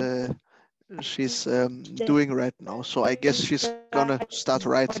what she's doing right now. So I guess she's gonna start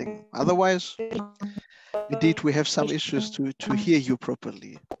writing. Otherwise, indeed, we have some issues to hear you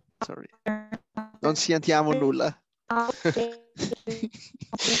properly. Sorry. Non sentiamo nulla.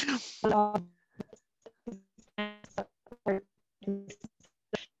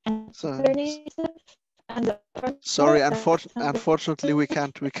 Sorry, unfortunately we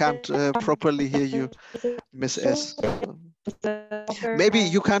can't properly hear you, Miss S. Maybe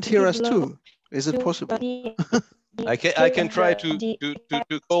you can't hear us too. Is it possible? I can try to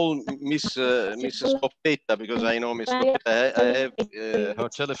call Mrs. Popetta, because I know Miss Popetta. I have her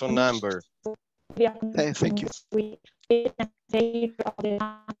telephone number. Hey, thank you.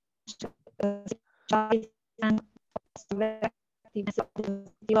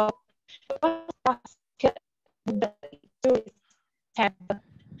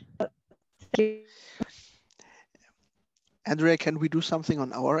 Andrea, can we do something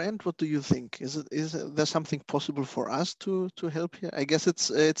on our end? What do you think? Is there something possible for us to help here? I guess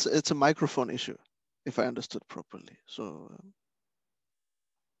it's a microphone issue, if I understood properly. So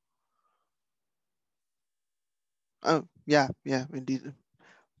yeah, indeed,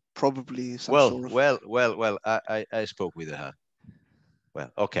 probably some sort of... Well, I spoke with her.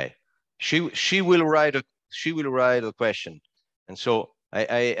 Well, okay, she will write a question, and so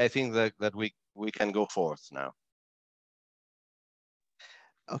I think that we can go forth now.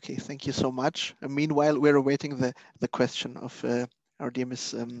 Okay, thank you so much. Meanwhile, we're awaiting the question of our dear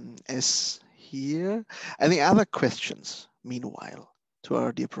Miss S here. Any other questions, meanwhile, to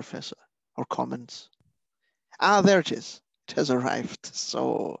our dear professor, or comments? Ah, there it is. It has arrived.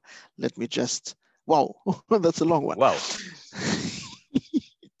 So let me just... Wow, that's a long one. Wow.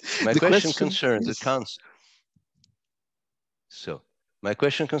 My question concerns the concept. So my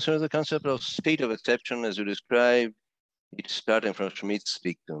question concerns the concept of state of exception as you described. It's starting from Schmidt's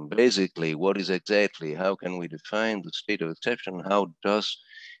dictum. Basically, what is exactly, how can we define the state of exception? How does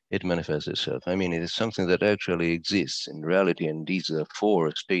it manifest itself? I mean, it is something that actually exists in reality, and these are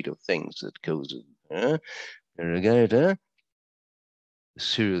four state of things that goes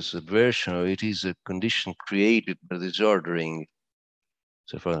serious subversion, or it is a condition created by disordering.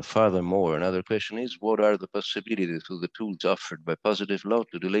 So furthermore, another question is, what are the possibilities through the tools offered by positive law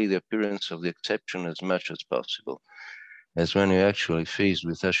to delay the appearance of the exception as much as possible? As when you're actually faced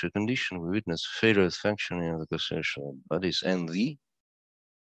with such a condition, we witness failure of functioning of the constitutional bodies and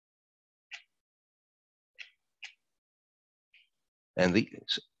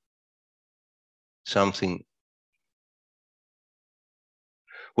something.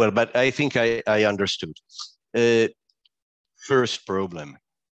 Well, but I think I understood. First problem.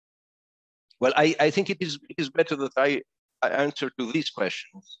 Well, I think it is better that I answer to these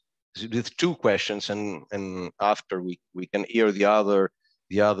questions with two questions, and after we can hear the other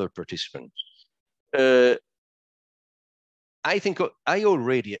participants. I think I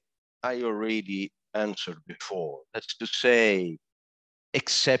already answered before. That's to say,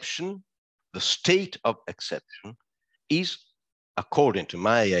 exception, the state of exception, is, according to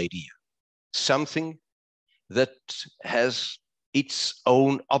my idea, something that has its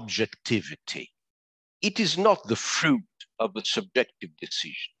own objectivity. It is not the fruit of a subjective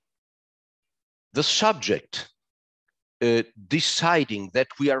decision. The subject deciding that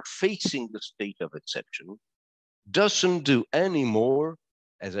we are facing the state of exception doesn't do any more,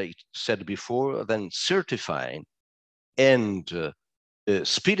 as I said before, than certifying and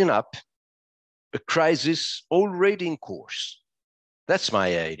speeding up a crisis already in course. That's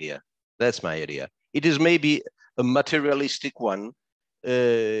my idea. That's my idea. It is maybe a materialistic one,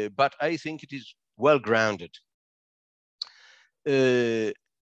 but I think it is well grounded.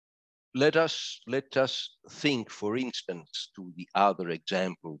 Let us think, for instance, to the other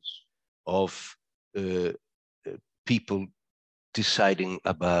examples of people deciding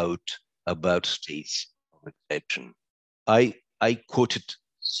about states of exception. I quoted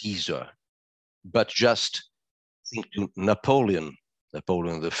Caesar, but just think to Napoleon I,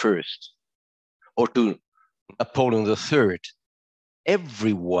 or to Napoleon III.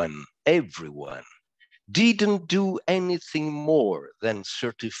 Everyone didn't do anything more than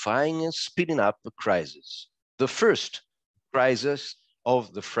certifying and speeding up a crisis. The first crisis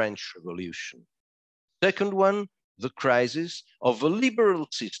of the French Revolution. Second one, the crisis of a liberal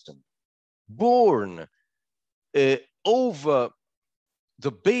system born over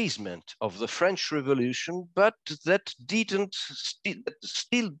the basement of the French Revolution, but that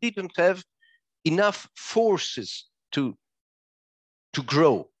still didn't have enough forces to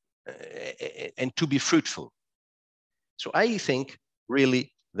grow and to be fruitful. So I think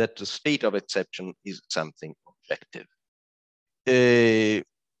really that the state of exception is something objective.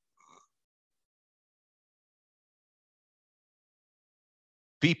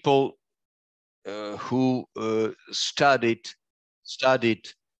 People who studied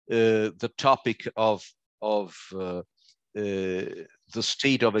the topic of the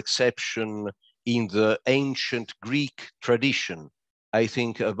state of exception in the ancient Greek tradition, I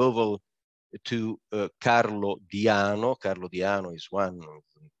think above all to Carlo Diano. Carlo Diano is one of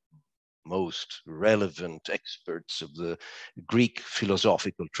the most relevant experts of the Greek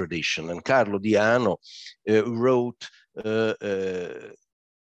philosophical tradition. And Carlo Diano wrote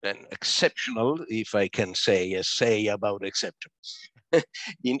an exceptional, if I can say, essay about exception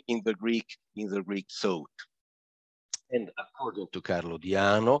in the Greek thought. And according to Carlo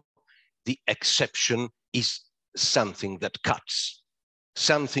Diano, the exception is something that cuts,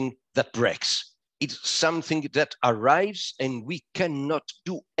 something that breaks. It's something that arrives and we cannot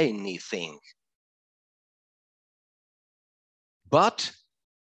do anything but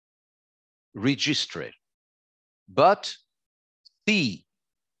register it, but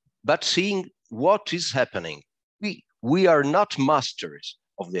seeing what is happening. We are not masters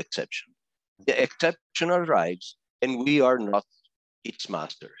of the exception. The exception arrives and we are not its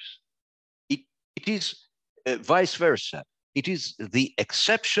masters. It is vice versa. It is the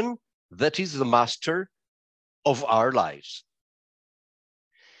exception that is the master of our lives.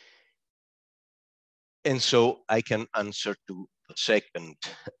 And so I can answer to the second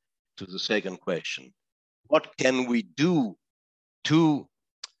question. What can we do to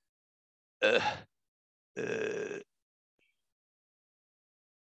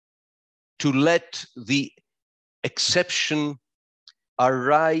let the exception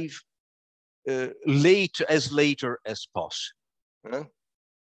arrive later as possible?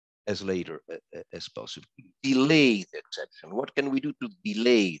 As later as possible. Delay the exception. What can we do to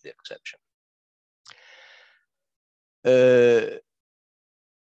delay the exception?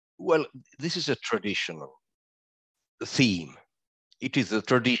 Well, this is a traditional theme. It is the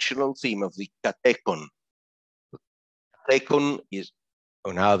traditional theme of the katekon. Katekon is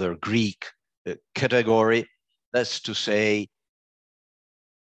another Greek category. That's to say,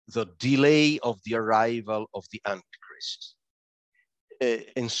 the delay of the arrival of the Antichrist.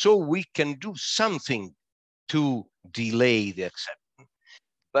 And so we can do something to delay the exception.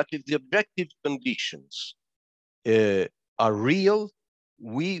 But if the objective conditions are real,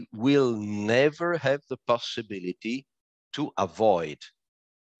 we will never have the possibility to avoid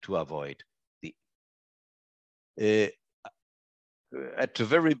the. At the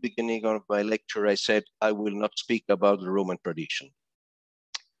very beginning of my lecture, I said I will not speak about the Roman tradition.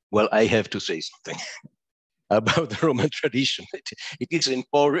 Well, I have to say something about the Roman tradition. It is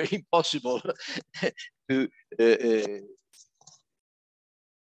impossible to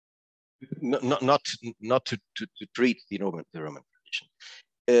not to treat the Roman tradition.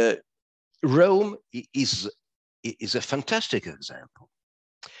 Rome is a fantastic example.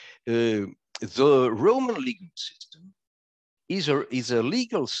 The Roman legal system is a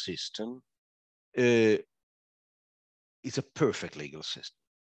legal system, is a perfect legal system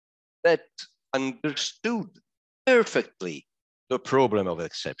that understood perfectly the problem of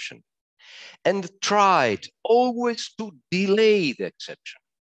exception and tried always to delay the exception.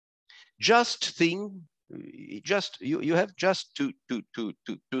 You have just to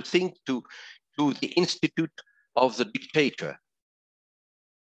think to the institute of the dictator.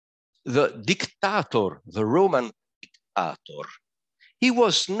 The dictator, the Roman dictator, he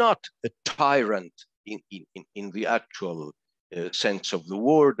was not a tyrant in the actual sense of the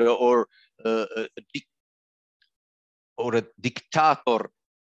word, or a dictator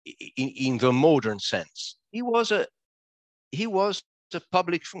in the modern sense. He was a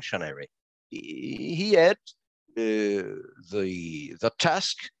public functionary. He had the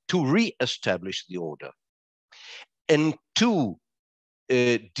task to re-establish the order. and to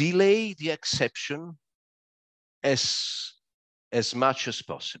delay the exception as much as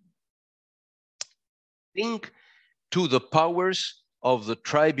possible. Think to the powers of the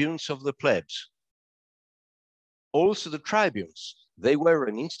tribunes of the plebs. Also the tribunes, they were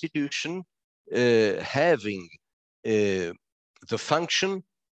an institution having the function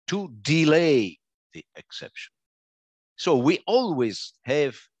to delay the exception. So we always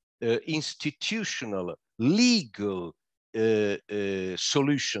have institutional, legal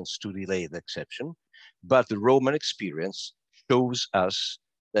solutions to delay the exception, but the Roman experience shows us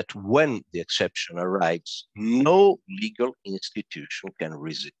that when the exception arrives, no legal institution can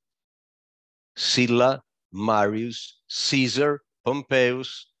resist. Sylla, Marius, Caesar,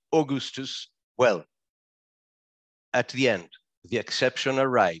 Pompeius, Augustus, well, at the end, the exception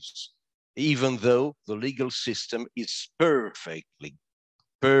arrives, even though the legal system is perfectly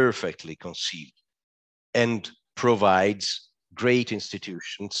conceived and provides great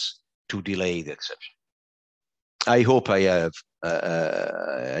institutions to delay the exception. I hope I have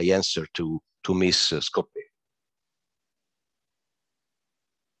an answer to Ms. Scoppe.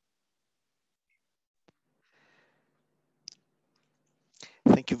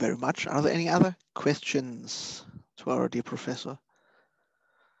 Thank you very much. Are there any other questions to our dear professor?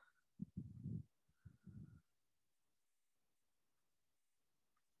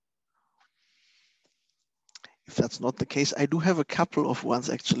 If that's not the case, I do have a couple of ones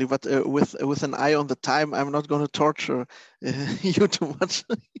actually, but with an eye on the time, I'm not going to torture you too much.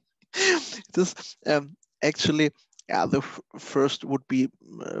 This actually, yeah, the first would be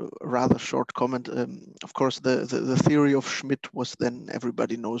a rather short comment. Of course, the theory of Schmidt was then,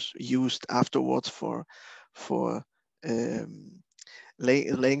 everybody knows, used afterwards for laying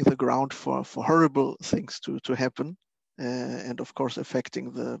the ground for horrible things to happen, and of course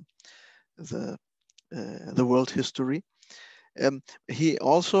affecting the world history. He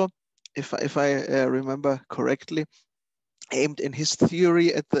also, if I remember correctly, aimed in his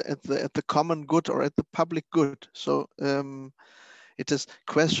theory at the common good or at the public good. So it is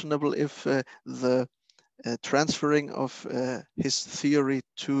questionable if the transferring of his theory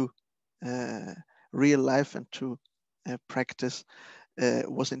to real life and to practice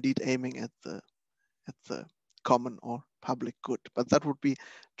was indeed aiming at the common or public good, but that would be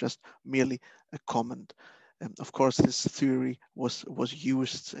just merely a comment. Of course, this theory was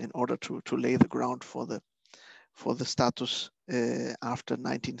used in order to lay the ground for the status after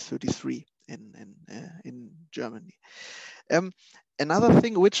 1933 in Germany. Another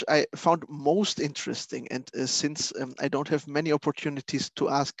thing which I found most interesting, and since I don't have many opportunities to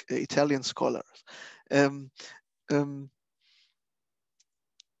ask Italian scholars,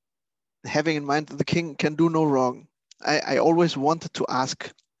 having in mind that the king can do no wrong, I always wanted to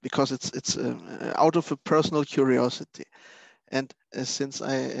ask, because it's out of a personal curiosity. And since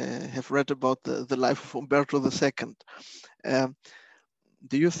I have read about the life of Umberto II,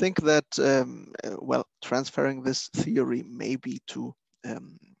 do you think that, well, transferring this theory maybe to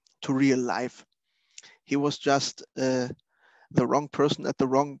real life, he was just the wrong person at the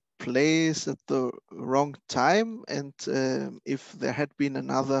wrong place at the wrong time? And if there had been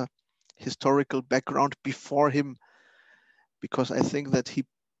another historical background before him, because I think that he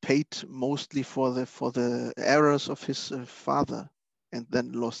paid mostly for the errors of his father and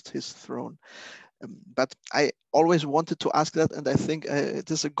then lost his throne. But I always wanted to ask that, and I think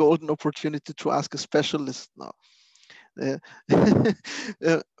it is a golden opportunity to ask a specialist now.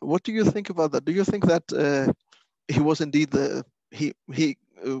 What do you think about that? Do you think that he was indeed he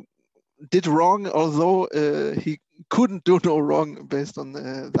did wrong, although he couldn't do no wrong based on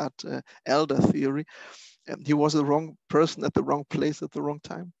that elder theory? He was the wrong person at the wrong place at the wrong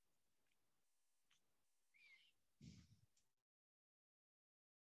time?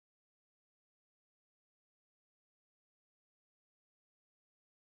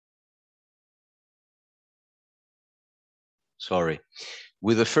 Sorry.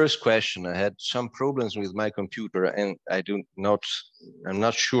 With the first question, I had some problems with my computer, and I'm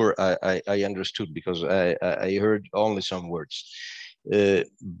not sure I understood, because I heard only some words.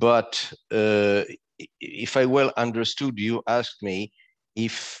 But if I well understood, you asked me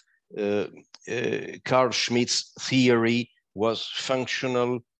if Carl Schmitt's theory was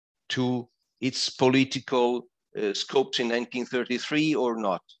functional to its political scopes in 1933 or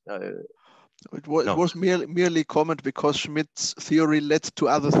not. It was merely comment, because Schmidt's theory led to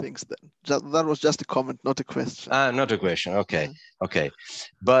other things then. That was just a comment, not a question. Not a question. Okay, okay.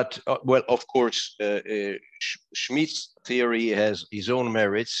 But, well, of course, Schmidt's theory has his own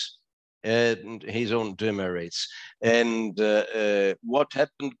merits, and his own demerits. And what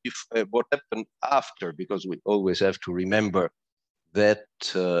happened before, what happened after, because we always have to remember that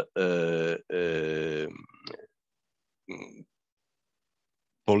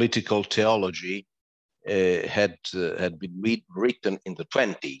political theology had been written in the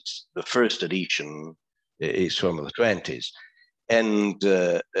 20s. The first edition is from the 20s, and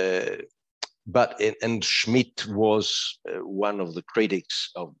Schmidt was one of the critics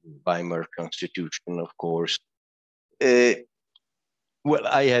of the Weimar Constitution, of course. Well,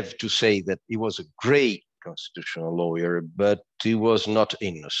 I have to say that he was a great constitutional lawyer, but he was not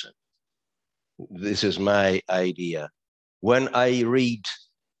innocent. This is my idea. When I read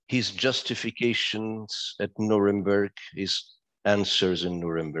his justifications at Nuremberg, his answers in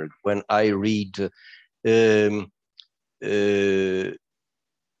Nuremberg, when I read Ex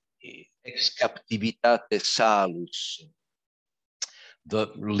Captivitate Salus, the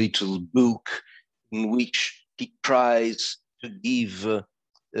little book in which he tries to give,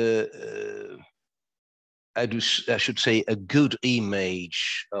 I should say, a good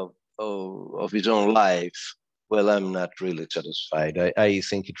image of his own life. Well, I'm not really satisfied. I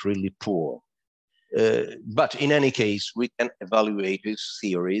think it's really poor. But in any case, we can evaluate his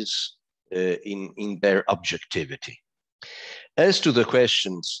theories in their objectivity. As to the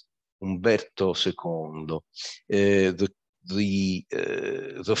questions, Umberto II, the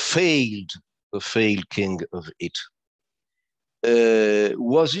failed king of Italy,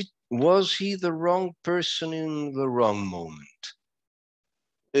 was he the wrong person in the wrong moment?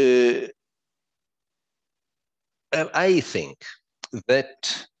 I think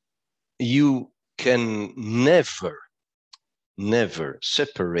that you can never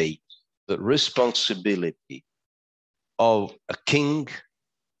separate the responsibility of a king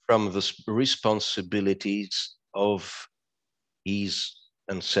from the responsibilities of his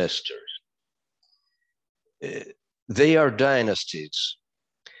ancestors. They are dynasties.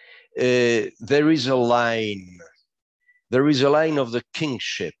 There is a line of the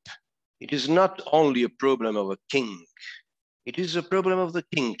kingship. It is not only a problem of a king, it is a problem of the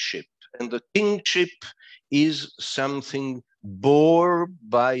kingship. And the kingship is something borne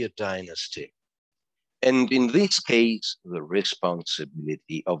by a dynasty. And in this case, the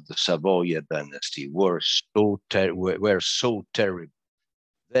responsibility of the Savoia dynasty were so terrible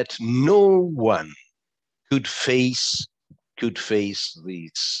that no one could face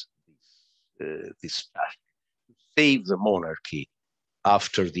this task to save the monarchy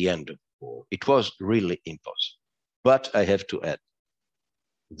after the end of the war. It was really impossible. But I have to add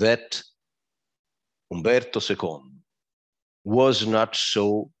that Umberto II was not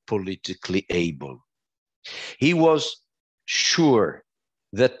so politically able. He was sure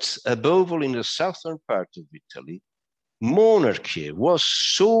that, above all in the southern part of Italy, monarchy was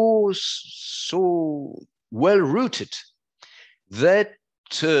so well rooted that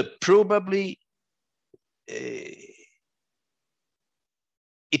probably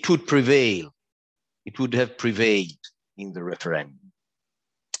it would prevail. It would have prevailed in the referendum.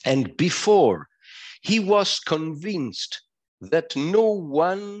 And before, he was convinced that no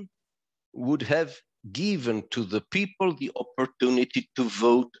one would have given to the people the opportunity to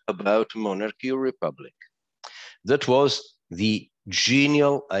vote about monarchy or republic. That was the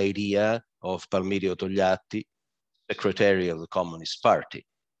genial idea of Palmiro Togliatti, secretary of the Communist Party.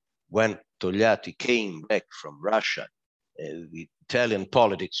 When Togliatti came back from Russia, the Italian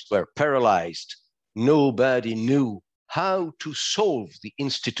politics were paralyzed. Nobody knew how to solve the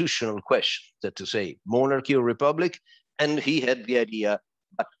institutional question, that to say, monarchy or republic, and he had the idea,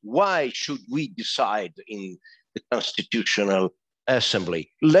 but why should we decide in the Constitutional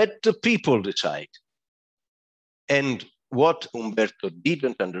Assembly? Let the people decide. And what Umberto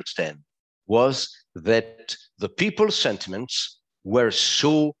didn't understand was that the people's sentiments were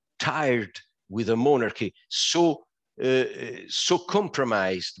so tired with a monarchy, so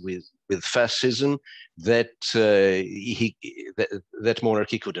compromised with fascism that that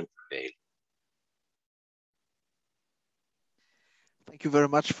monarchy couldn't prevail. Thank you very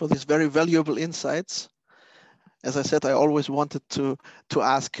much for these very valuable insights. As I said, I always wanted to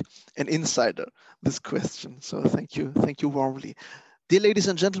ask an insider this question. So thank you warmly. Dear ladies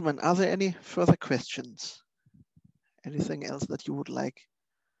and gentlemen, are there any further questions? Anything else that you would like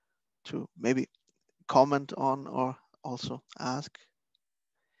to maybe comment on or also ask?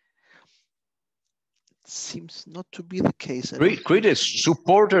 It seems not to be the case. Critics,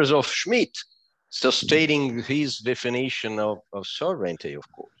 supporters of Schmidt, stating his definition of sovereignty, of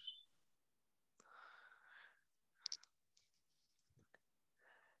course.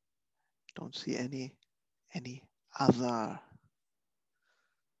 Don't see any other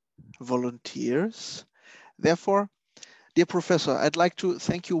volunteers. Therefore, dear Professor, I'd like to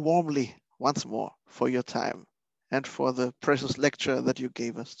thank you warmly once more for your time and for the precious lecture that you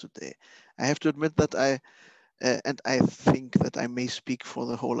gave us today. I have to admit that and I think that I may speak for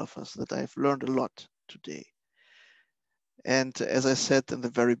the whole of us, that I've learned a lot today. And as I said in the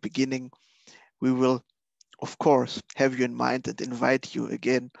very beginning, we will, of course, have you in mind and invite you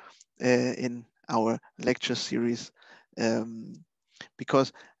again in our lecture series,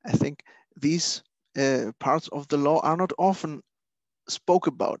 because I think these parts of the law are not often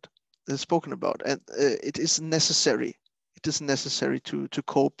spoken about, and it is necessary. It is necessary to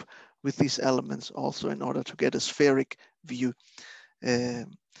cope with these elements also in order to get a spheric view.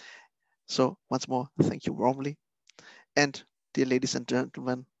 So once more, thank you warmly. And dear ladies and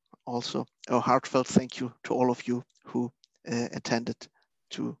gentlemen, also a heartfelt thank you to all of you who attended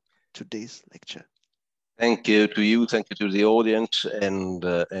to today's lecture. Thank you to you, thank you to the audience, and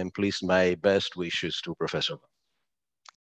please my best wishes to Professor.